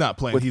 He's not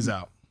playing. He's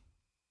out.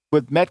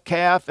 With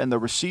Metcalf and the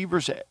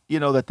receivers,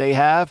 that they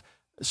have,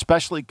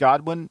 especially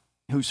Godwin,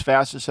 who's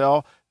fast as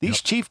hell,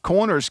 these Chief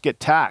corners get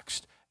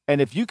taxed. And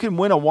if you can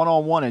win a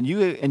one-on-one and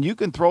you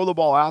can throw the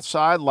ball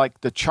outside like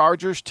the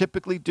Chargers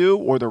typically do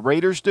or the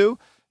Raiders do,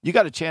 you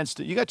got a chance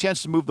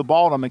to move the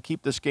ball on them and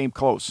keep this game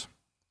close.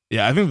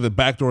 Yeah, I think the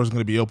back door is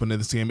going to be open in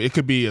this game. It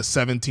could be a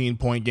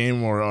 17-point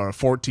game or a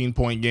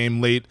 14-point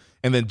game late,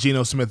 and then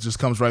Geno Smith just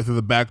comes right through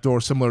the back door,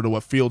 similar to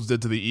what Fields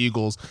did to the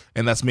Eagles,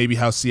 and that's maybe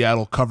how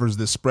Seattle covers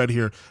this spread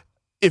here.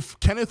 If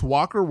Kenneth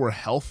Walker were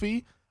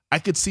healthy, I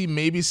could see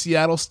maybe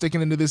Seattle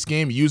sticking into this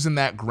game, using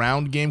that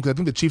ground game, because I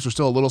think the Chiefs are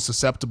still a little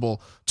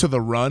susceptible to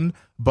the run,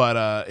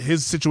 but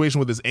his situation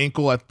with his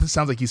ankle, it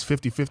sounds like he's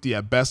 50-50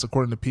 at best,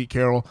 according to Pete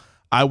Carroll.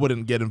 I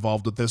wouldn't get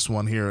involved with this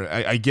one here.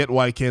 I get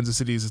why Kansas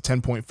City is a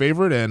 10-point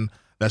favorite, and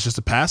that's just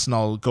a pass, and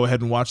I'll go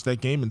ahead and watch that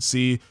game and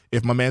see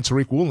if my man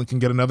Tariq Woolen can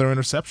get another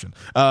interception.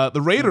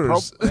 The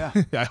Raiders,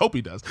 I hope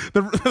he does.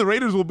 The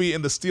Raiders will be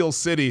in the Steel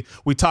City.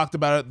 We talked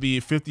about it.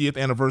 The 50th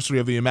anniversary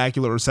of the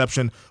Immaculate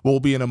Reception will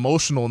be an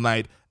emotional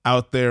night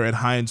out there at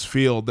Heinz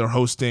Field. They're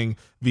hosting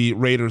the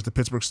Raiders. The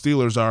Pittsburgh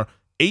Steelers are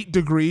 8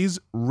 degrees,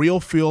 real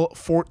feel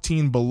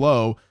 14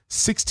 below,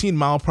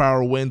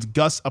 16-mile-per-hour winds,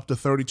 gusts up to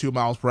 32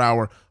 miles per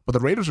hour. But the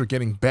Raiders are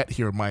getting bet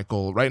here,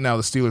 Michael. Right now,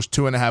 the Steelers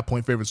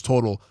 2.5-point favorites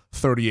total,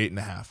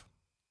 38.5.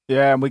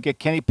 Yeah, and we get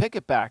Kenny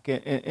Pickett back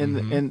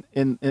in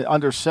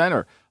under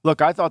center.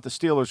 Look, I thought the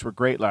Steelers were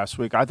great last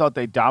week. I thought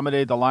they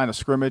dominated the line of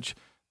scrimmage.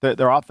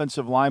 Their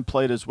offensive line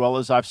played as well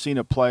as I've seen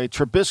it play.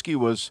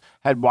 Trubisky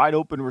had wide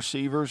open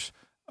receivers.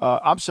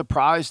 I'm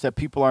surprised that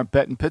people aren't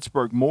betting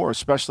Pittsburgh more,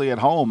 especially at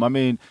home. I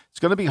mean, it's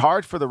going to be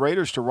hard for the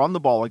Raiders to run the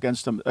ball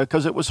against them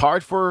because it was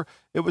hard for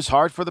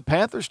the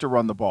Panthers to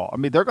run the ball. I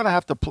mean, the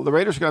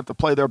Raiders are going to have to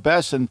play their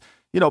best. And,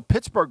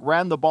 Pittsburgh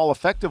ran the ball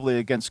effectively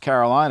against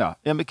Carolina.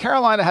 I mean,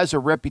 Carolina has a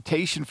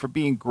reputation for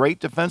being great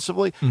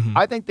defensively. Mm-hmm.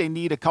 I think they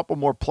need a couple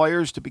more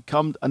players to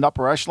become an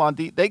upper echelon.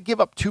 They give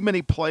up too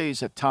many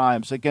plays at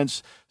times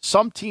against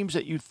some teams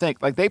that you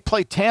think, like they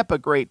play Tampa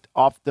great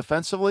off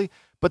defensively,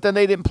 but then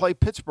they didn't play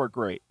Pittsburgh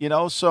great,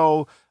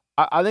 So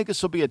I think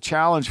this will be a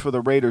challenge for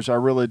the Raiders. I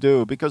really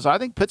do, because I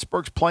think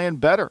Pittsburgh's playing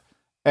better.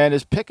 And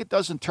as Pickett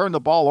doesn't turn the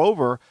ball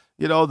over,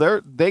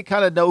 they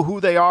kind of know who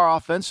they are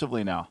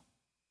offensively now.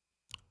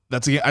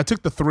 I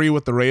took the 3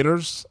 with the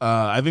Raiders.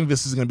 I think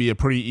this is going to be a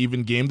pretty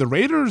even game. The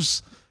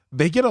Raiders,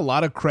 they get a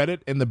lot of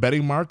credit in the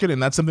betting market,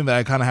 and that's something that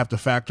I kind of have to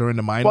factor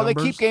into my numbers.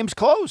 Well, they keep games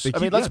close.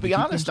 Let's be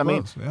honest.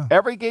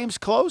 Every game's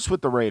close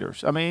with the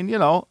Raiders. I mean,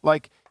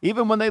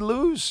 even when they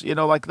lose,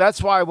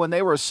 that's why when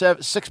they were a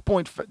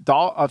 6-point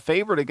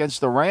favorite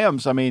against the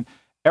Rams, I mean,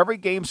 every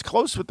game's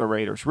close with the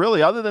Raiders.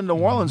 Really, other than New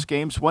Orleans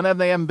games, when have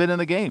they haven't been in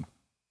the game?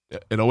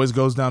 It always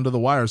goes down to the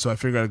wire, so I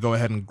figured I'd go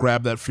ahead and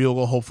grab that field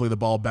goal. Hopefully the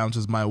ball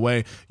bounces my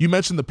way. You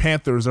mentioned the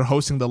Panthers. They're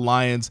hosting the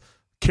Lions.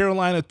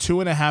 Carolina,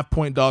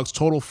 2.5-point dogs,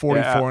 total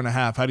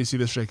 44.5. How do you see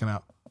this shaking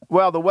out?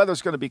 Well, the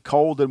weather's going to be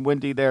cold and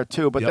windy there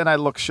tue, but then I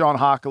look, Sean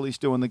Hockley's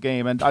doing the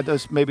game, and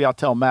maybe I'll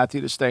tell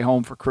Matthew to stay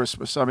home for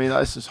Christmas. I mean,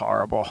 this is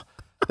horrible.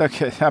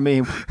 Okay, I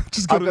mean,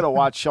 I'm going to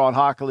watch Sean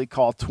Hockley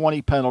call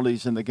 20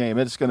 penalties in the game.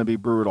 It's going to be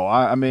brutal.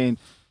 I mean,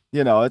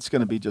 it's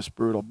going to be just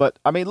brutal. But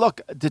I mean, look,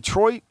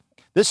 Detroit.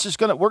 We're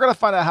going to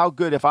find out how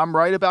good, if I'm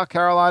right about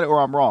Carolina or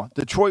I'm wrong.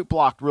 Detroit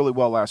blocked really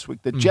well last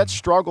week. The Jets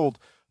struggled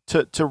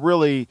to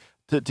really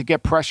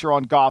get pressure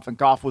on Goff, and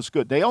Goff was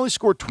good. They only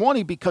scored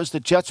 20 because the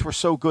Jets were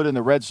so good in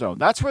the red zone.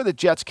 That's where the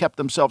Jets kept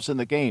themselves in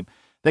the game.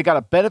 They got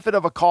a benefit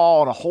of a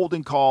call and a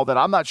holding call that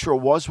I'm not sure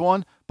was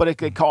one, but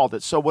they called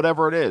it. So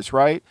whatever it is,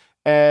 right?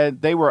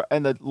 And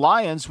the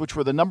Lions, which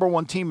were the number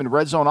 1 team in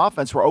red zone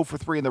offense, were 0 for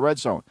 3 in the red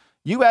zone.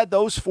 You add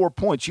those 4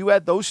 points, you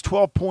add those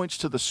 12 points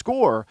to the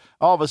score,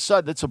 all of a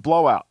sudden it's a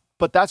blowout.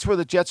 But that's where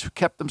the Jets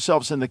kept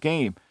themselves in the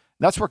game.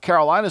 That's where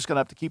Carolina's going to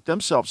have to keep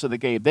themselves in the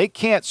game. They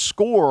can't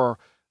score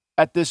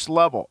at this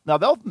level. Now,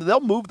 they'll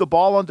move the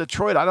ball on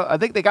Detroit. I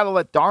think they got to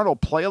let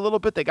Darnold play a little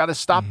bit. They got to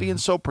stop being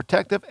so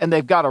protective, and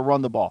they've got to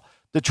run the ball.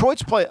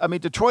 Detroit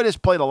has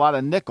played a lot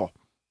of nickel.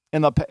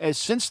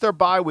 Since their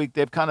bye week,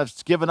 they've kind of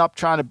given up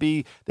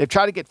they've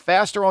tried to get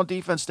faster on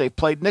defense. They've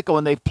played nickel,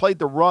 and they've played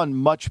the run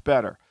much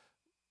better.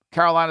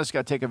 Carolina's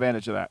got to take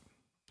advantage of that.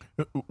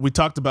 We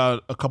talked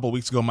about a couple of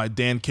weeks ago my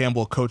Dan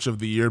Campbell Coach of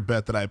the Year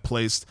bet that I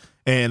placed,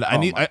 and I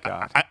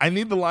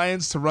need the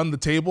Lions to run the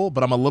table,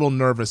 but I'm a little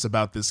nervous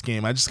about this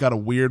game. I just got a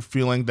weird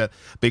feeling that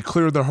they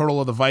cleared the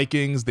hurdle of the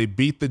Vikings, they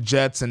beat the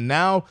Jets, and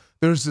now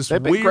there's this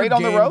weird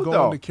game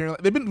going to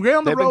Carolina. They've been great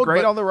on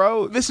the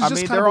road. This is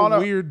just kind of a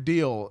weird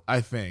deal,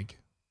 I think.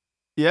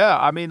 Yeah,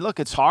 I mean, look,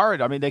 it's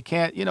hard. I mean, they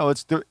can't.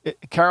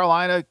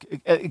 Carolina.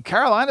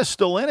 Carolina's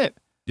still in it.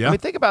 Yeah. I mean,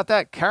 think about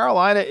that.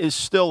 Carolina is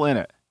still in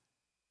it.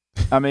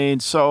 I mean,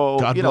 so,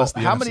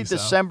 how many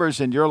Decembers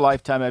in your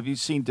lifetime have you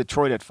seen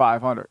Detroit at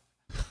 500?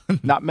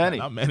 Not many.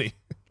 Not many.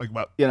 Like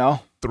about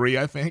 3,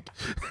 I think.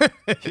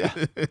 Yeah.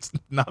 It's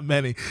not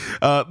many.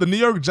 The New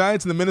York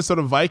Giants and the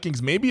Minnesota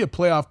Vikings, maybe a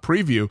playoff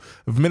preview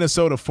of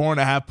Minnesota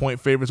 4.5-point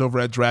favorites over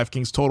at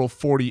DraftKings, total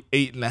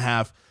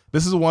 48.5.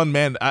 This is one,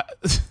 man.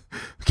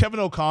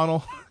 Kevin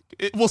O'Connell.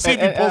 We'll see if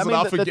he pulls it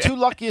off again. The 2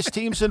 luckiest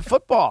teams in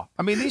football.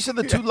 I mean, these are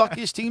the 2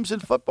 luckiest teams in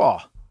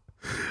football.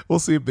 We'll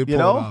see if they pull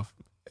it off.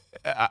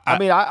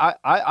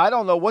 I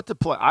don't know what to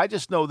play. I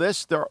just know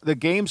this: the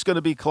game's going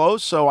to be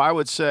close. So I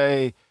would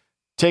say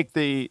take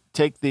the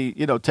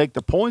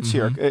points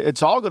here.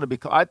 It's all going to be.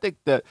 I think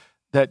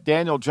that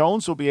Daniel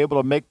Jones will be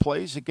able to make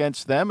plays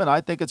against them, and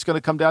I think it's going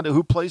to come down to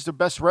who plays the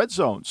best red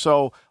zone.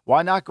 So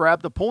why not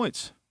grab the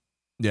points?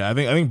 Yeah, I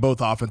think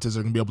both offenses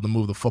are going to be able to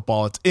move the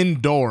football. It's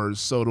indoors,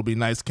 so it'll be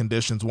nice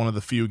conditions. One of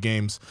the few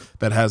games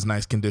that has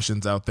nice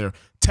conditions out there.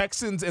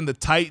 Texans and the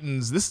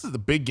Titans, this is a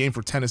big game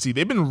for Tennessee.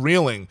 They've been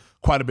reeling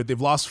quite a bit. They've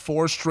lost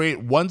 4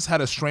 straight, once had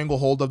a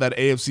stranglehold of that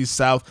AFC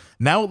South.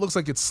 Now it looks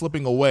like it's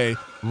slipping away.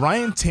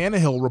 Ryan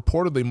Tannehill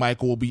reportedly,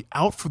 Michael, will be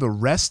out for the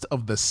rest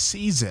of the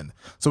season.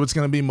 So it's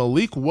going to be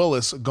Malik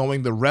Willis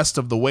going the rest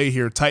of the way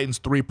here. Titans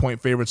 3-point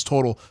favorites,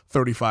 total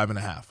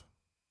 35.5.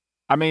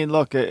 I mean,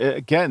 look,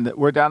 again,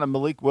 we're down to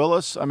Malik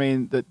Willis. I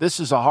mean, this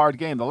is a hard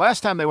game. The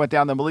last time they went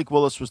down, Malik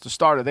Willis was the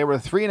starter. They were a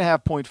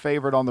 3.5-point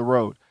favorite on the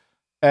road.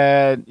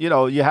 And,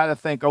 you had to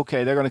think,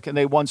 okay,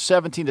 they won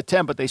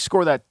 17-10, but they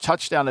scored that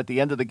touchdown at the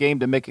end of the game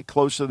to make it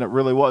closer than it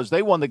really was.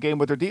 They won the game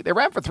with they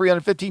ran for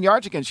 315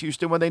 yards against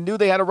Houston when they knew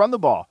they had to run the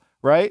ball,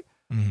 right?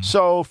 Mm-hmm.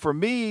 So for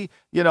me,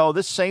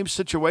 this same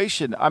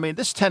situation, I mean,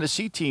 this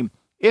Tennessee team,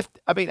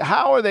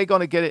 how are they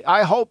going to get it?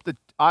 I hope that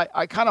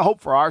I kind of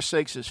hope for our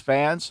sakes as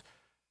fans,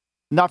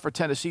 not for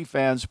Tennessee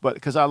fans, but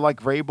because I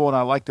like Vrabel and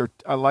I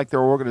like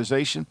their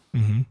organization.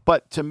 Mm-hmm.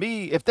 But to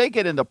me, if they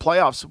get into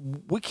playoffs,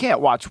 we can't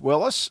watch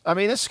Willis. I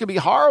mean, this is going to be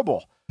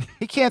horrible.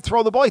 He can't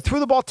throw the ball. He threw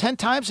the ball 10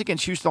 times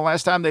against Houston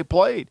last time they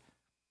played.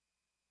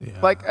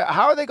 Yeah.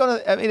 How are they going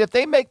to – I mean, if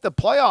they make the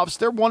playoffs,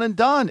 they're one and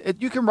done.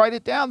 You can write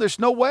it down. There's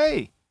no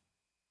way.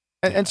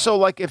 And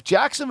so, if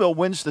Jacksonville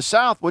wins the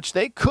South, which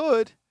they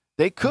could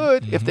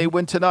mm-hmm. if they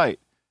win tonight,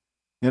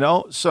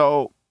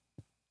 so –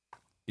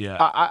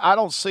 yeah, I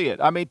don't see it.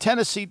 I mean,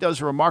 Tennessee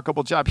does a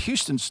remarkable job.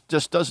 Houston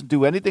just doesn't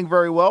do anything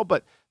very well,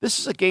 but this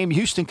is a game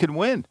Houston can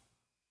win.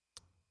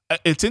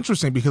 It's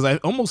interesting because I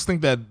almost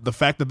think that the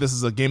fact that this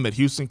is a game that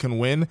Houston can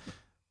win,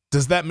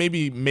 does that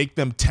maybe make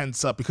them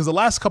tense up? Because the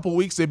last couple of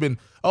weeks they've been,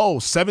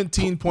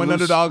 17-point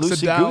underdogs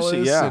to Dallas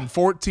and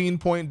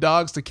 14-point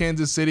dogs to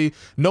Kansas City.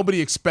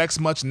 Nobody expects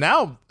much.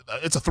 Now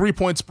it's a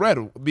 3-point spread.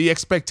 The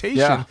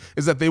expectation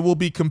is that they will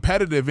be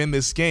competitive in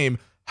this game.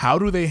 How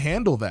do they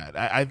handle that?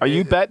 Are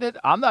you betting it?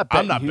 I'm not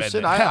betting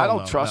Houston. I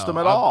don't trust them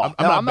at all.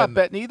 I'm not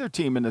betting either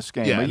team in this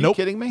game. Yeah, Are you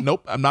kidding me?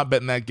 Nope, I'm not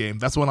betting that game.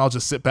 That's when I'll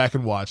just sit back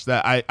and watch.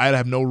 That I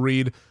have no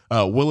read.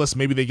 Willis,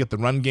 maybe they get the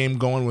run game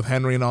going with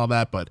Henry and all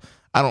that, but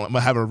I don't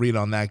have a read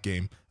on that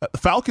game. The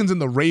Falcons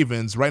and the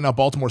Ravens, right now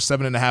Baltimore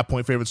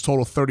 7.5-point favorites,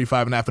 total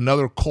 35.5.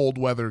 Another cold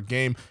weather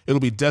game. It'll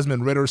be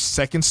Desmond Ritter's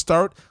second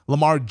start.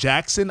 Lamar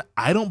Jackson,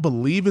 I don't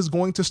believe is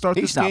going to start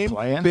this game.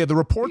 Playing. The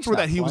reports were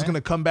that he was going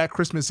to come back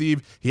Christmas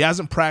Eve. He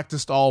hasn't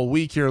practiced all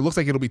week here. It looks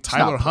like it'll be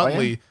Tyler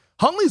Huntley.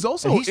 Huntley's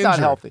also injured. Not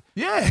healthy.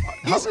 Yeah,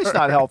 Huntley's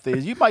not healthy.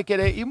 We might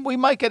get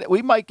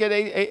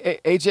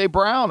AJ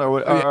Brown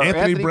or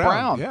Anthony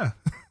Brown. Yeah.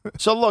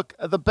 So look,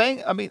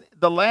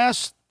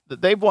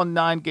 they've won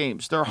 9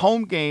 games. They're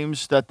home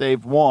games that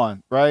they've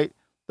won, right?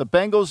 The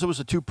Bengals, it was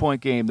a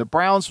 2-point game. The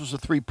Browns was a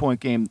 3-point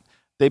game.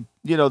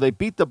 They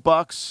beat the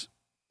Bucks.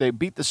 They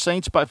beat the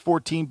Saints by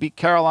 14, beat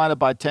Carolina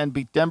by 10,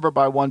 beat Denver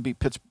by 1,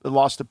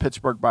 lost to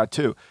Pittsburgh by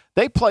 2.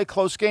 They play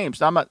close games.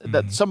 Now,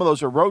 that some of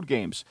those are road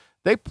games.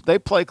 They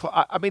play.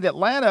 I mean,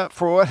 Atlanta,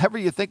 for whatever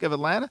you think of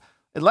Atlanta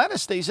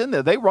stays in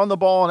there. They run the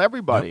ball on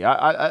everybody. Yep.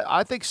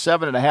 I think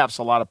 7.5 is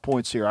a lot of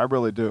points here. I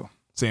really do.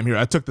 Same here.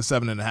 I took the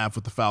 7.5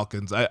 with the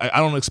Falcons. I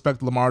don't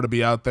expect Lamar to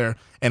be out there.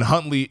 And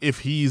Huntley, if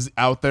he's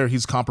out there,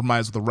 he's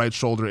compromised with a right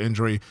shoulder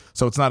injury.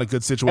 So it's not a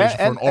good situation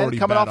for an already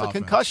coming bad off a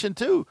concussion,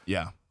 too.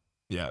 Yeah.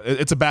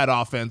 It's a bad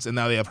offense, and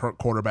now they have hurt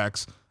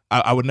quarterbacks.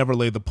 I would never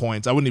lay the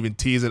points. I wouldn't even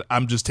tease it.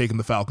 I'm just taking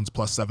the Falcons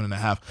plus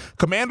 7.5.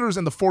 Commanders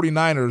and the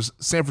 49ers,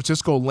 San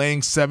Francisco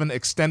laying 7,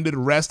 extended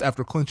rest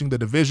after clinching the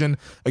division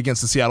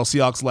against the Seattle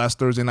Seahawks last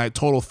Thursday night,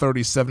 total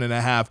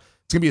 37.5.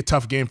 It's going to be a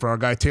tough game for our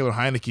guy Taylor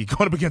Heineke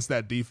going up against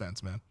that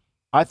defense, man.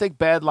 I think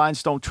bad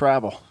lines don't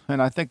travel,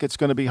 and I think it's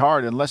going to be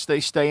hard. Unless they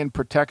stay in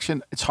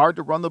protection, it's hard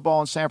to run the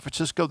ball in San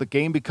Francisco. The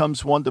game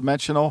becomes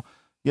one-dimensional.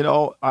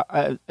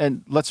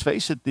 And let's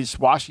face it, this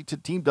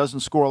Washington team doesn't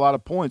score a lot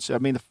of points. I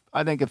mean,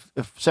 I think if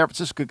San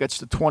Francisco gets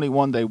to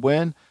 21, they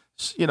win,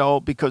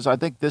 because I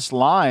think this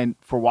line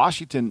for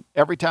Washington,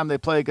 every time they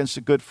play against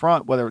a good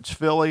front, whether it's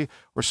Philly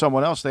or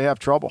someone else, they have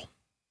trouble.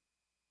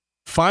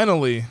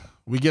 Finally,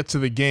 we get to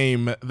the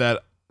game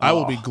that I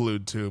will be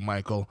glued to,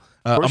 Michael.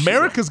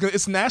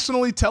 It's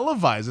nationally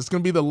televised. It's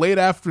going to be the late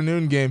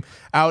afternoon game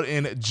out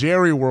in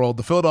Jerry World.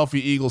 The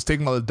Philadelphia Eagles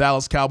taking on the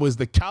Dallas Cowboys.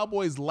 The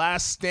Cowboys'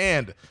 last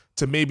stand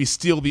to maybe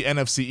steal the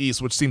NFC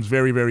East, which seems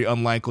very, very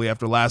unlikely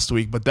after last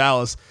week. But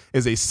Dallas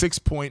is a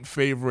 6-point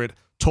favorite,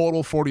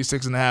 total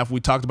 46.5. We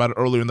talked about it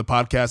earlier in the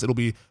podcast. It'll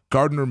be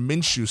Gardner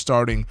Minshew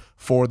starting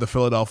for the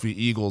Philadelphia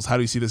Eagles. How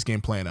do you see this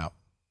game playing out?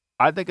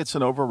 I think it's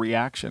an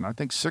overreaction. I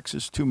think 6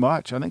 is too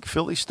much. I think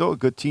Philly's still a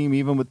good team,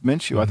 even with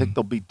Minshew. I think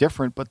they'll be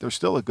different, but they're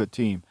still a good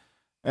team.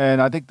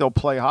 And I think they'll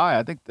play high.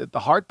 I think that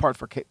the hard part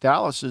for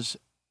Dallas is,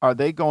 are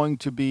they going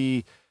to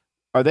be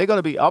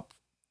up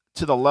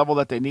to the level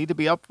that they need to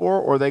be up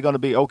for, or are they going to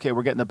be, okay,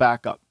 we're getting the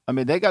backup? I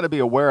mean, they got to be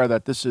aware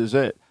that this is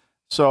it.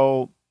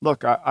 So,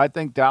 look, I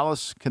think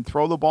Dallas can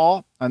throw the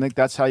ball. I think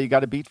that's how you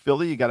got to beat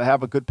Philly. You got to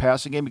have a good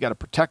passing game. You got to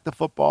protect the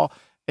football.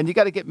 And you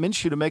got to get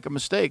Minshew to make a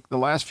mistake. The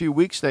last few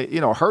weeks,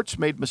 Hurts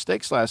made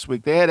mistakes last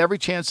week. They had every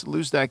chance to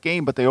lose that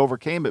game, but they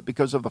overcame it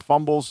because of the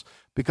fumbles,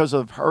 because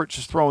of Hurts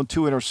just throwing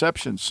 2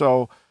 interceptions.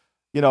 So,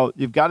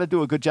 you've got to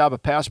do a good job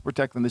of pass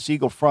protecting. This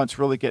Eagle front's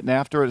really getting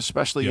after it,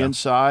 especially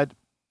inside.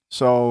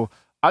 So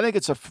I think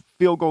it's a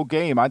field goal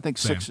game. I think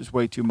 6 is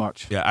way too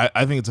much. Yeah,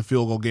 I think it's a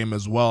field goal game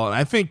as well. And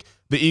I think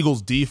the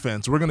Eagles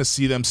defense, we're going to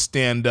see them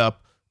stand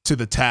up to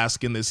the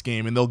task in this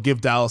game, and they'll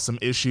give Dallas some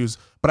issues.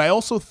 But I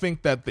also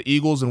think that the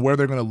Eagles and where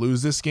they're going to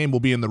lose this game will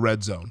be in the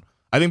red zone.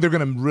 I think they're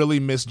going to really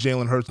miss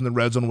Jalen Hurts in the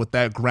red zone with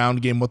that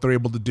ground game, what they're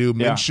able to do.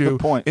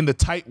 Minshew, in the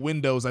tight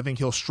windows, I think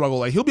he'll struggle.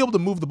 Like, he'll be able to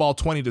move the ball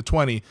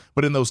 20-20,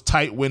 but in those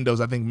tight windows,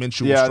 I think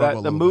Minshew will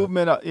struggle the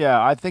movement,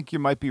 I think you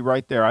might be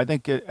right there. I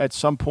think at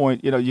some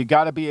point, you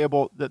got to be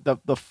able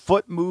the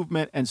foot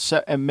movement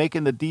and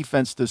making the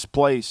defense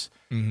displace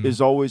is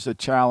always a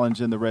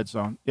challenge in the red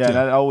zone.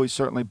 That always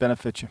certainly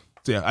benefits you.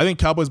 So I think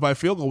Cowboys by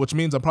field goal, which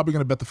means I'm probably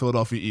going to bet the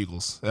Philadelphia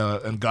Eagles.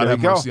 And God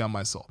have mercy on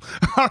my soul.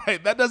 All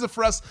right, that does it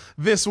for us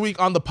this week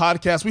on the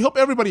podcast. We hope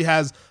everybody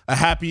has a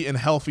happy and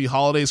healthy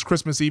holidays.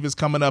 Christmas Eve is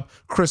coming up.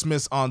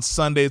 Christmas on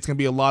Sunday. It's going to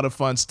be a lot of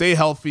fun. Stay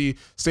healthy.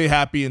 Stay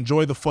happy.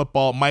 Enjoy the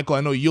football. Michael, I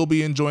know you'll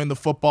be enjoying the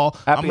football.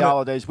 Happy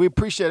holidays. We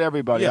appreciate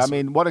everybody. Yes. I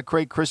mean, what a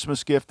great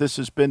Christmas gift this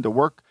has been to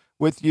work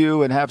with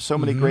you and have so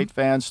many great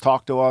fans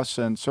talk to us.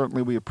 And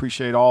certainly we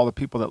appreciate all the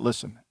people that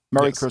listen.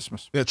 Merry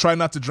Christmas. Yeah, try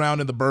not to drown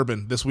in the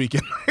bourbon this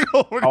weekend.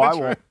 We're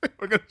going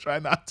to try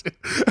not to.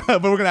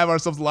 But we're going to have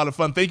ourselves a lot of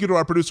fun. Thank you to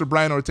our producer,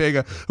 Brian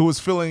Ortega, who was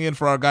filling in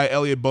for our guy,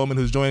 Elliot Bowman,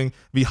 who's joining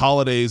the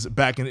holidays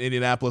back in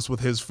Indianapolis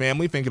with his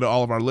family. Thank you to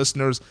all of our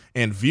listeners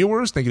and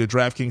viewers. Thank you to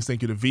DraftKings.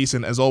 Thank you to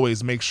VSiN. As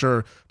always, make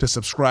sure to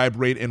subscribe,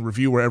 rate, and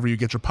review wherever you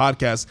get your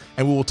podcasts.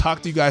 And we will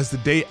talk to you guys the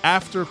day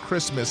after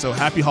Christmas. So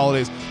happy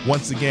holidays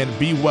once again.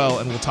 Be well,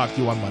 and we'll talk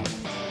to you on Monday.